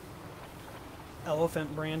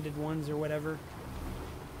elephant branded ones or whatever.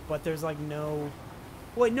 But there's like no...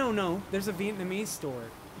 Wait, no. There's a Vietnamese store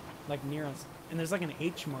like near us. And there's like an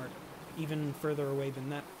H Mart even further away than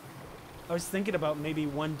that. I was thinking about maybe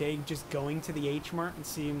one day just going to the H Mart and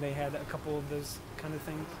seeing they had a couple of those kind of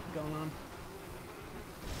things going on.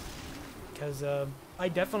 Because I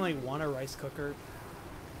definitely want a rice cooker.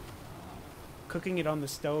 Cooking it on the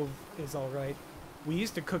stove is alright. We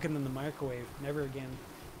used to cook it in the microwave. Never again.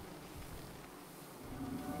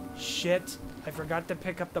 Shit. I forgot to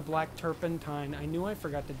pick up the black turpentine. I knew I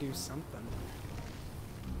forgot to do something.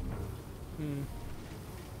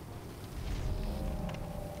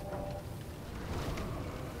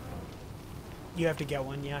 You have to get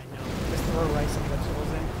one, yeah, I know. Just throw rice and vegetables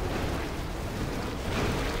in.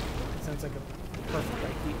 Sounds like a perfect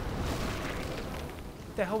idea.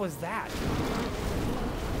 What the hell was that?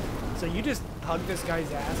 So you just hug this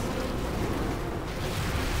guy's ass,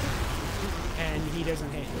 and he doesn't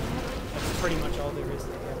hit you. That's pretty much all there is to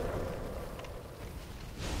it.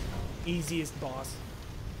 Easiest boss.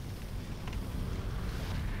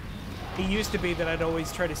 He used to be that I'd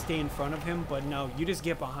always try to stay in front of him, but no, you just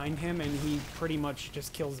get behind him and he pretty much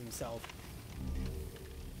just kills himself.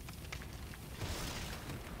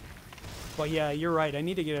 But yeah, you're right. I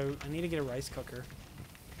need to get a rice cooker.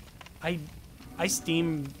 I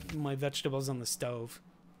steam my vegetables on the stove,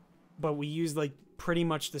 but we use like pretty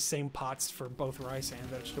much the same pots for both rice and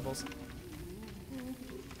vegetables.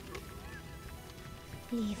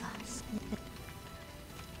 Leave us.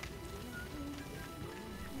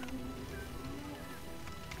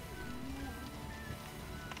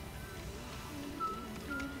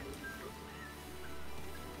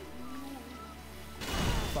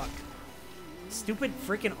 Fuck. Stupid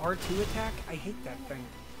freaking R2 attack? I hate that thing.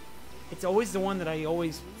 It's always the one that I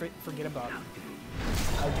always forget about.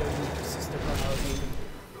 How dare you, sister from our haven?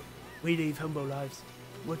 We live humble lives.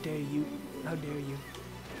 What dare you? How dare you?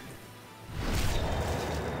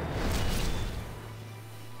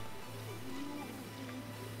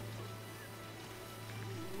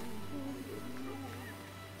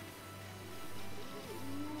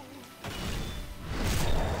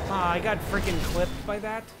 Ah, I got freaking clipped by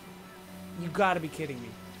that? You gotta be kidding me.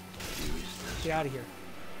 Get out of here.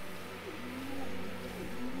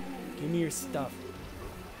 Give me your stuff.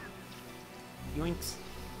 Yoinks.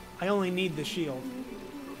 I only need the shield.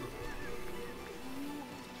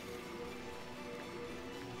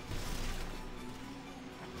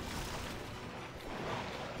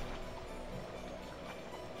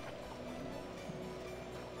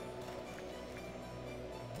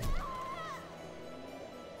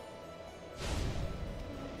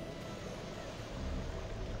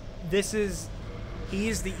 He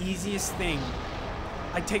is the easiest thing.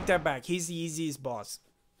 I take that back. He's the easiest boss.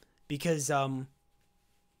 Because,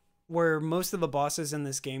 where most of the bosses in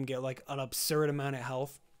this game get, like, an absurd amount of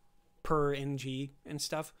health per NG and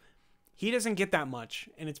stuff, he doesn't get that much.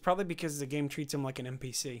 And it's probably because the game treats him like an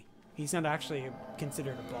NPC. He's not actually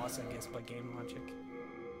considered a boss, I guess, by game logic.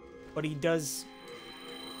 But he does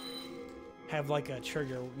have, like, a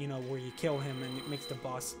trigger, you know, where you kill him and it makes the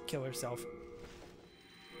boss kill herself.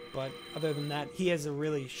 But other than that, he has a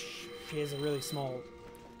really small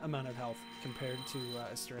amount of health compared to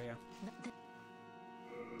Estrella.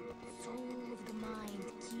 Soul of the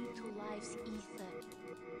mind, key to life's ether.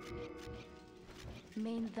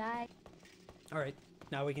 Main thy. Alright,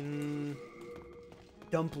 now we can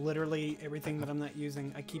dump literally everything that I'm not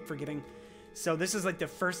using. I keep forgetting. So this is like the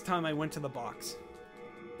first time I went to the box.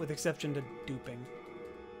 with exception to duping.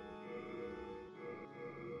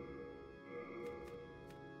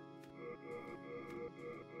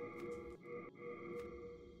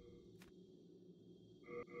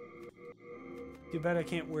 Too bad I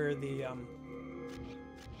can't wear the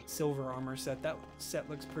silver armor set. That set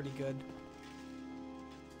looks pretty good.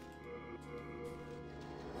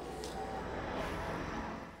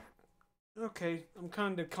 Okay, I'm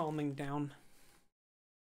kind of calming down.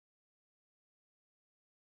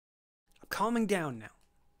 I'm calming down now.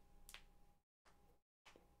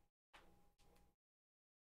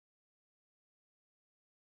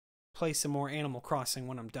 Play some more Animal Crossing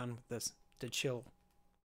when I'm done with this to chill.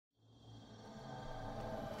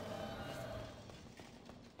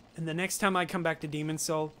 And the next time I come back to Demon's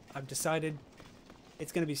Soul, I've decided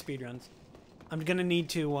it's gonna be speedruns. I'm gonna need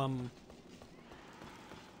to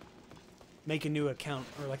make a new account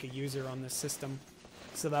or like a user on this system,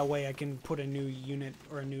 so that way I can put a new unit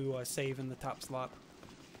or a new save in the top slot.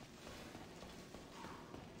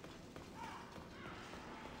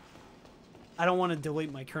 I don't want to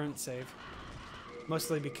delete my current save,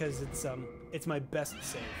 mostly because it's my best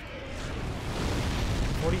save.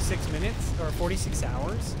 46 minutes or 46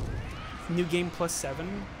 hours. New game plus 7.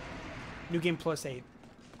 New game plus 8.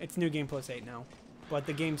 It's new game plus 8 now, but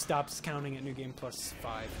the game stops counting at new game plus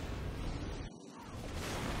 5.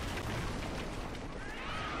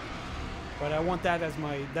 But I want that as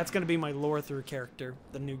my, that's going to be my lore through character,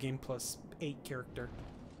 the new game plus 8 character.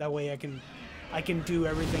 That way I can do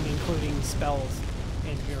everything, including spells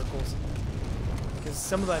and miracles. Because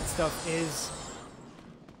some of that stuff is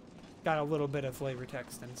got a little bit of flavor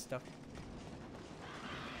text and stuff.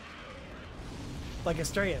 Like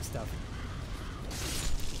Estrella stuff.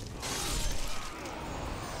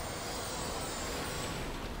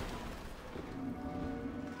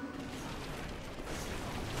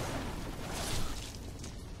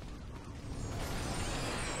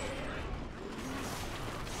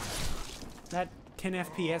 That 10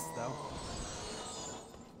 FPS though.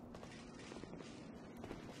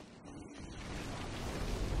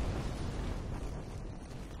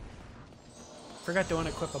 Forgot to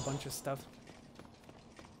unequip a bunch of stuff.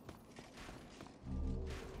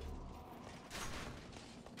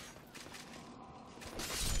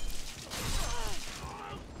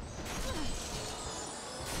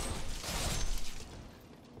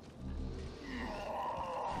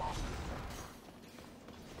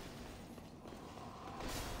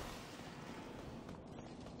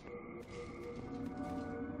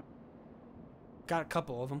 Got a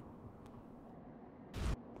couple of them.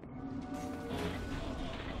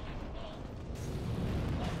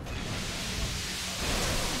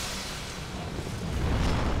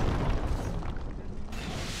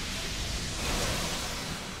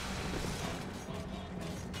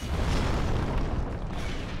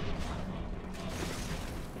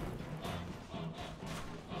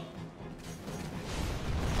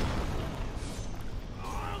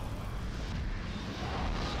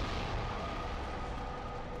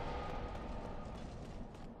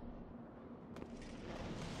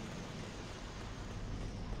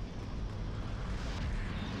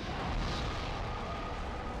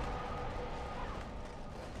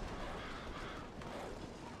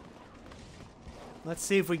 Let's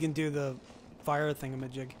see if we can do the fire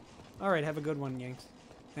thingamajig. Alright, have a good one, Yanks.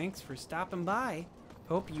 Thanks for stopping by.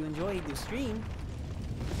 Hope you enjoyed the stream.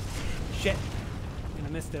 Shit. And I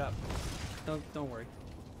messed it up. Don't worry.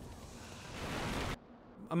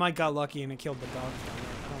 I might got lucky and it killed the dogs down there.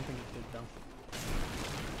 I don't think it did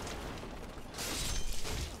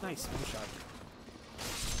though. Nice, one shot.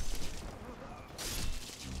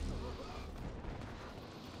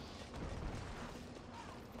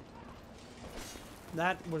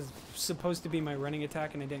 That was supposed to be my running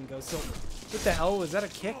attack and it didn't go. So, what the hell? Was that a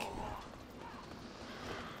kick?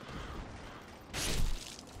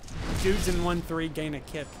 Dudes in 1-3 gain a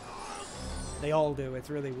kick. They all do. It's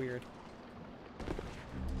really weird.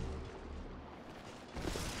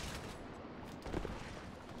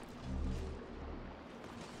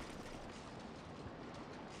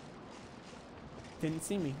 Didn't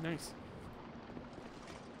see me. Nice.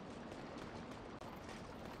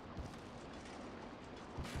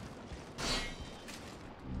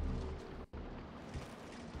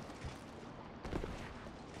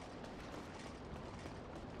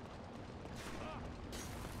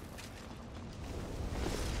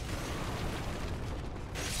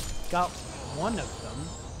 Got one of them,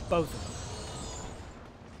 both of them.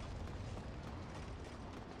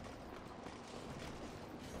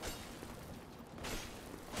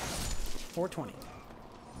 $420.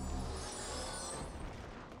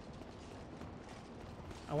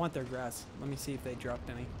 I want their grass. Let me see if they dropped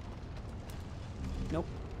any. Nope.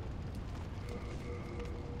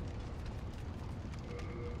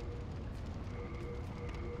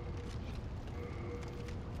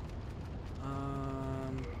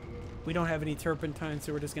 We don't have any turpentine,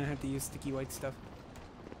 so we're just gonna have to use sticky white stuff.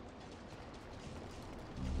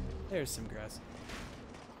 There's some grass.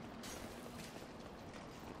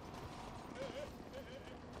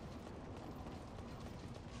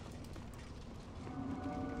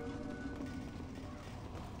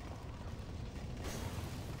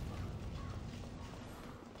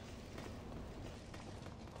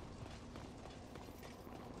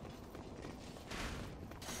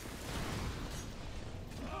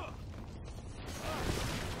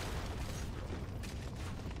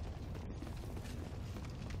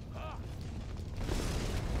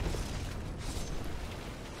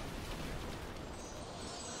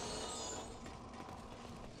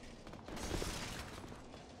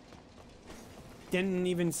 Didn't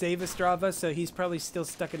even save Estrava, so he's probably still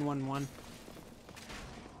stuck in 1-1.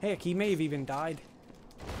 Heck, he may have even died.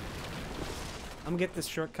 I'm gonna get this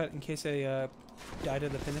shortcut in case I die to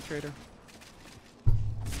the penetrator.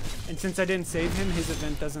 And since I didn't save him, his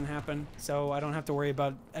event doesn't happen, so I don't have to worry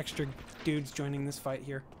about extra dudes joining this fight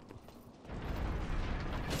here.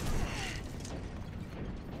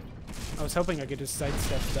 I was hoping I could just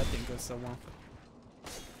sidestep, but that didn't go so well.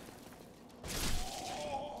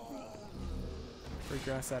 Free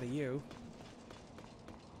grass out of you.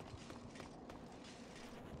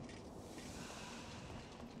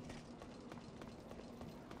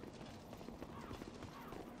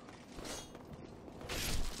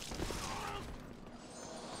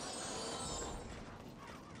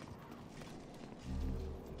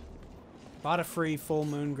 A lot of free full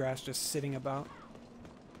moon grass just sitting about.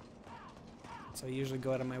 So I usually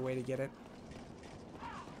go out of my way to get it.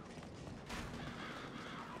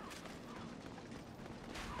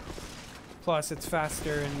 Plus, it's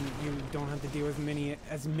faster, and you don't have to deal with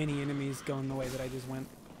as many enemies going the way that I just went.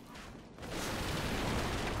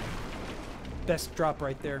 Best drop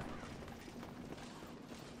right there.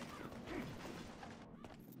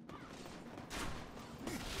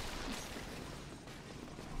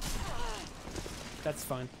 That's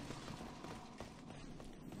fine.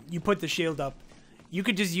 You put the shield up. You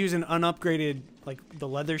could just use an unupgraded, like the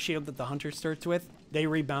leather shield that the hunter starts with. They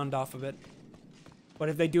rebound off of it. But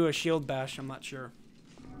if they do a shield bash, I'm not sure.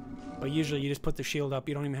 But usually you just put the shield up.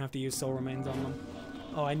 You don't even have to use soul remains on them.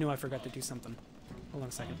 Oh, I knew I forgot to do something. Hold on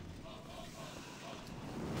a second.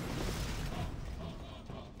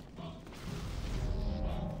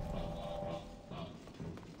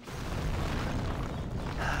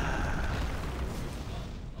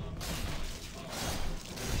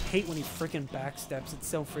 I hate when he freaking backsteps. It's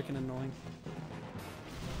so freaking annoying.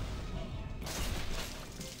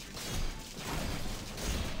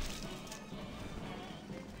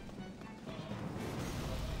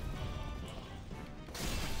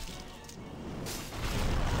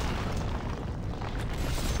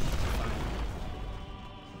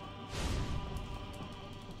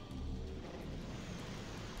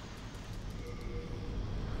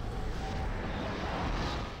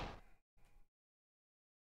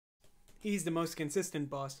 He's the most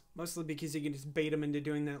consistent boss, mostly because you can just bait him into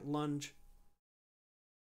doing that lunge.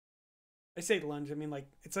 I say lunge, I mean like,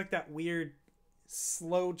 it's like that weird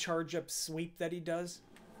slow charge up sweep that he does.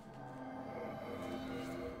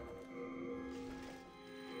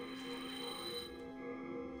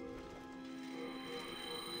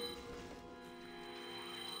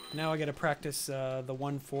 Now I gotta practice the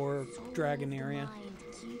 1-4 dragon area.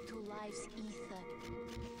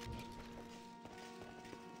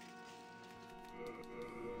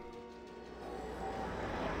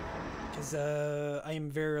 Because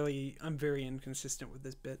I'm very inconsistent with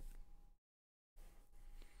this bit.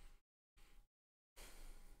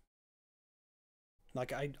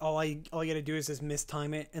 Like all you gotta do is just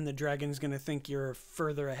mistime it, and the dragon's gonna think you're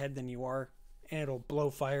further ahead than you are, and it'll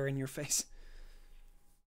blow fire in your face.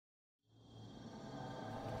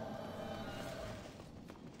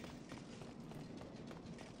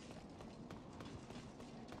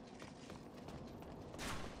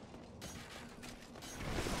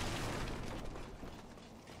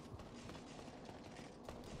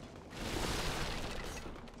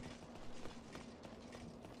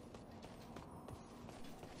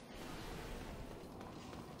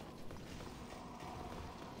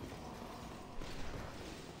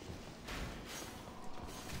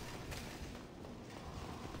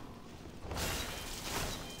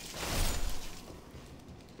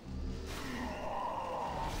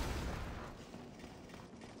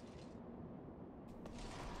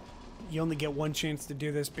 you only get one chance to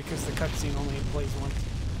do this because the cutscene only plays once.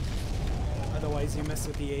 Otherwise, you mess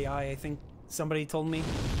with the AI. I think somebody told me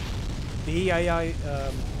the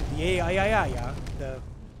the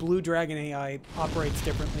Blue Dragon AI operates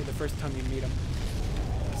differently the first time you meet him.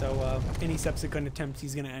 So any subsequent attempts,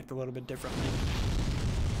 he's gonna act a little bit differently.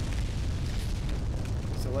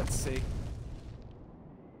 So let's see.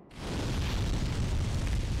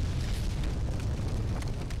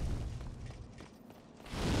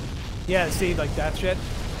 Yeah, see, like that shit?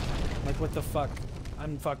 Like, what the fuck?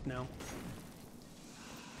 I'm fucked now.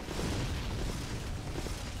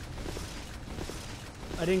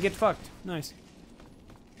 I didn't get fucked. Nice.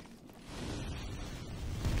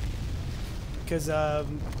 Because,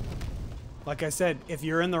 like I said, if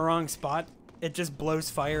you're in the wrong spot, it just blows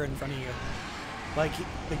fire in front of you. Like,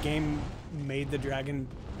 the game made the dragon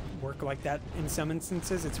work like that in some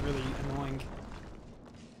instances. It's really annoying.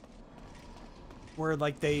 Where,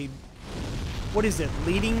 like, they... What is it?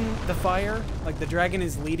 Leading the fire? Like, the dragon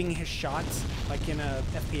is leading his shots? Like in a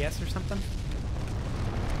FPS or something?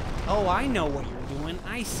 Oh, I know what you're doing.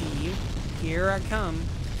 I see you. Here I come.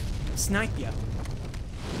 Snipe ya.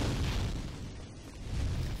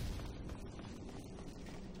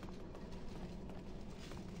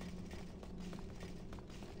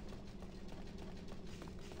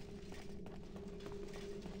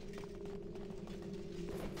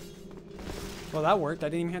 Well, that worked. I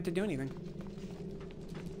didn't even have to do anything.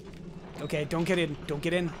 Okay, don't get in. Don't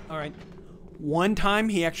get in. Alright. One time,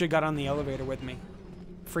 he actually got on the elevator with me.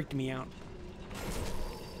 Freaked me out.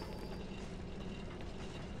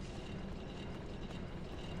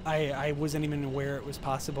 I wasn't even aware it was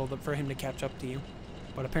possible for him to catch up to you.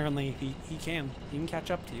 But apparently, he can. He can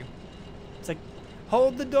catch up to you. It's like,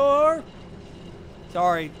 hold the door!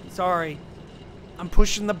 Sorry, sorry. I'm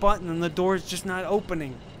pushing the button and the door's just not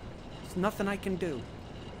opening. There's nothing I can do.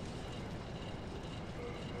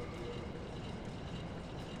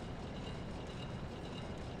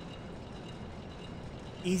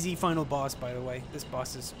 Easy final boss, by the way. This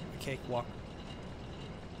boss is a cakewalk.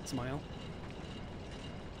 Smile.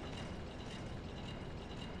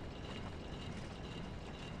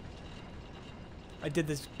 I did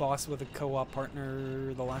this boss with a co-op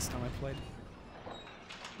partner the last time I played.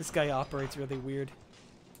 This guy operates really weird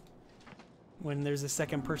when there's a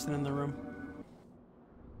second person in the room.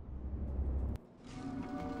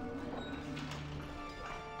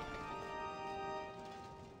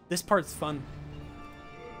 This part's fun.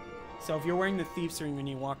 So if you're wearing the thief's ring when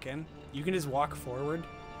you walk in, you can just walk forward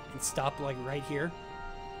and stop like right here.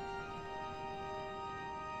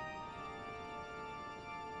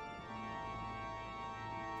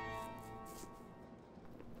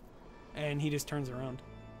 And he just turns around.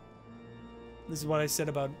 This is what I said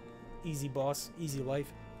about easy boss, easy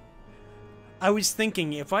life. I was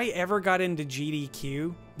thinking if I ever got into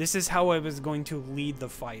GDQ, this is how I was going to lead the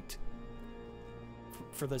fight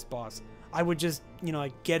for this boss. I would just, you know,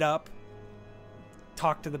 like get up,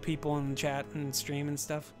 talk to the people in the chat and stream and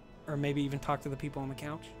stuff, or maybe even talk to the people on the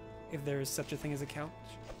couch, if there is such a thing as a couch.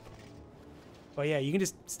 But yeah, you can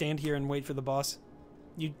just stand here and wait for the boss.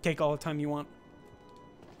 You take all the time you want.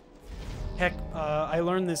 Heck, I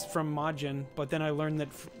learned this from Majin, but then I learned that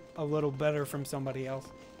a little better from somebody else.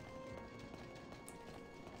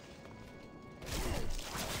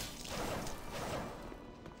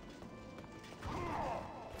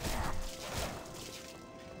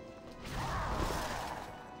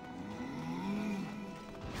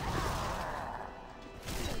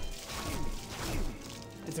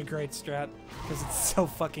 It's a great strat, because it's so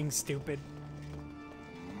fucking stupid.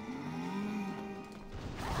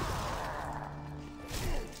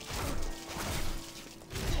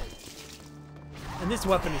 And this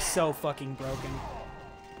weapon is so fucking broken.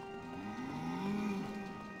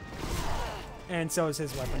 And so is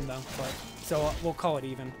his weapon, though. But so we'll call it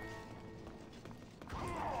even.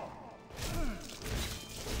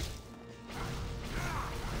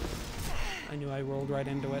 I knew I rolled right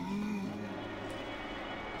into it.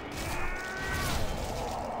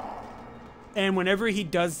 And whenever he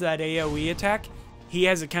does that AoE attack, he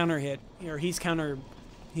has a counter hit, or he's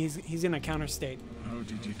in a counter state. How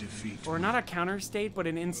did you defeat Or not a counter state, but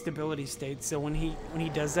an instability state. So when he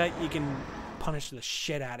does that, you can punish the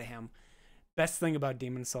shit out of him. Best thing about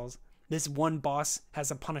Demon Souls, this one boss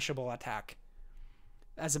has a punishable attack.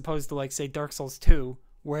 As opposed to, like, say, Dark Souls 2,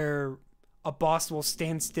 where a boss will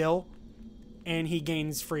stand still and he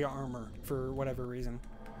gains free armor for whatever reason.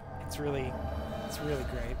 It's really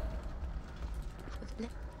great.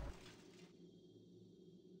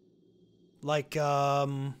 Like,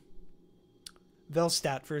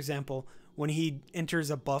 Velstadt, for example, when he enters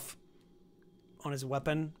a buff on his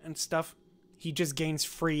weapon and stuff, he just gains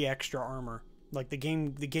free extra armor. Like the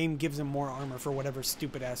game gives him more armor for whatever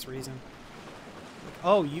stupid ass reason. Like,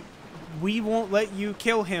 oh, we won't let you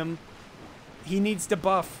kill him. He needs to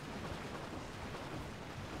buff.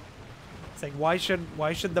 It's like, why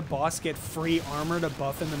should the boss get free armor to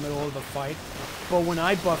buff in the middle of the fight? But when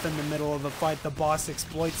I buff in the middle of the fight, the boss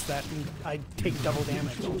exploits that and I take double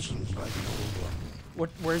damage.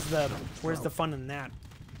 Where's the fun in that?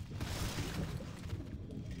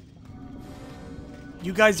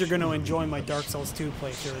 You guys are gonna enjoy my Dark Souls 2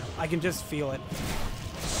 playthrough. I can just feel it.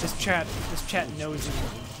 This chat knows me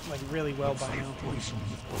like really well by now.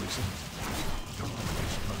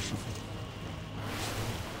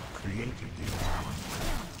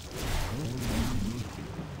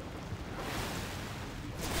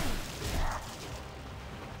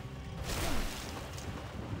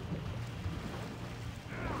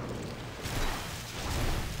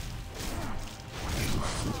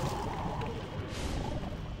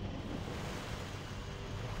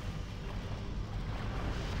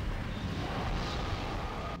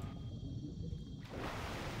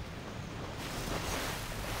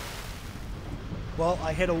 Well,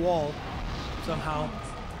 I hit a wall somehow.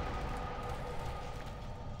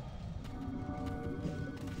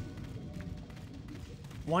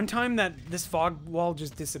 One time that this fog wall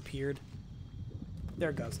just disappeared.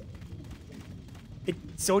 There it goes.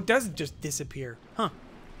 So it does just disappear. Huh.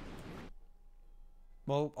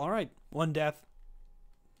 Well, alright. One death.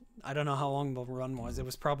 I don't know how long the run was. It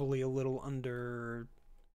was probably a little under...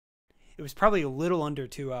 It was probably a little under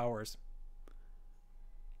 2 hours.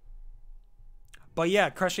 But yeah,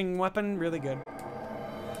 crushing weapon, really good.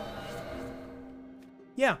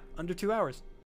 Yeah, under 2 hours.